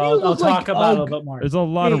 there why we do go. you I'll look talk like about it a Ugg? little bit more. There's a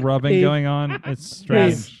lot of Dave, rubbing Dave, going on. It's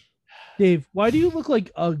strange. Dave, why do you look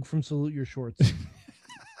like Ugg from Salute Your Shorts?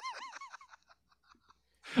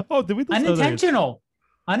 Oh, did we? Unintentional.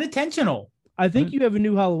 I think you have a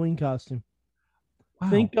new Halloween costume. Wow.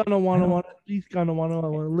 Think gonna wanna she's gonna wanna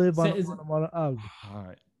live on Is- wanna Ugg. All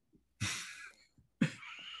right.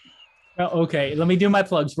 Oh, okay, let me do my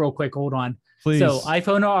plugs real quick. Hold on. Please. So,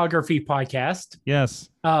 iPhoneography podcast. Yes.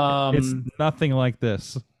 It's nothing like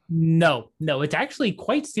this. No, it's actually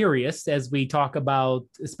quite serious as we talk about,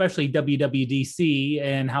 especially WWDC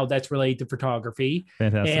and how that's related to photography.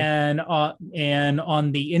 Fantastic. And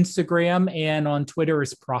on the Instagram and on Twitter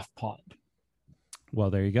is ProfPod.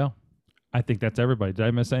 Well, there you go. I think that's everybody. Did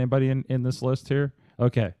I miss anybody in this list here?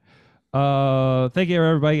 Okay. Thank you,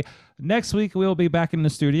 everybody. Next week we'll be back in the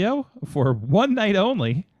studio for one night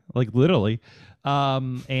only, like literally.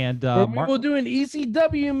 We'll do an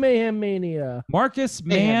ECW Mayhem Mania. Marcus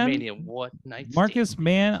Mayhem Mann. Mania, what night? Marcus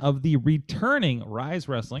Mann of the returning Rise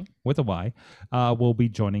Wrestling with a Y will be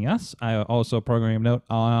joining us. I also program note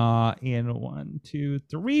in 1, 2,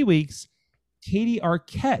 3 weeks, Katie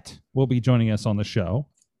Arquette will be joining us on the show.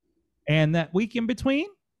 And that week in between,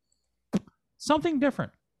 something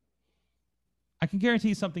different. I can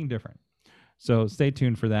guarantee something different. So stay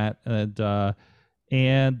tuned for that.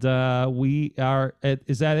 And we are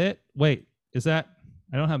is that it? Wait, is that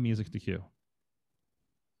I don't have music to cue.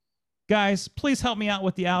 Guys, please help me out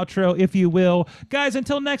with the outro, if you will. Guys,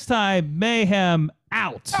 until next time, Mayhem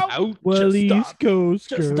out. Out. Well, Just East stop. Coast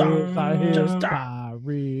Just girls, stop. I hear Just stop. I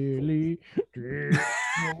really did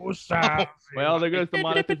no sign. Well, there goes the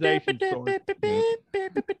monetization story. Just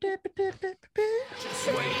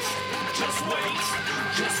wait, just wait,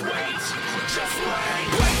 just wait, just wait.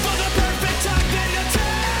 Wait for the perfect time, then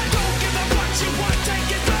attack. Don't give up what you want, take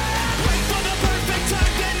it back. Wait for the perfect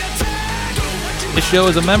time, then attack. Do what you This show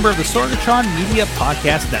is a member of the Sorgatron Media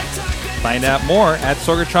Podcast Network. Find out more at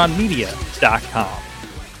sorgatronmedia.com.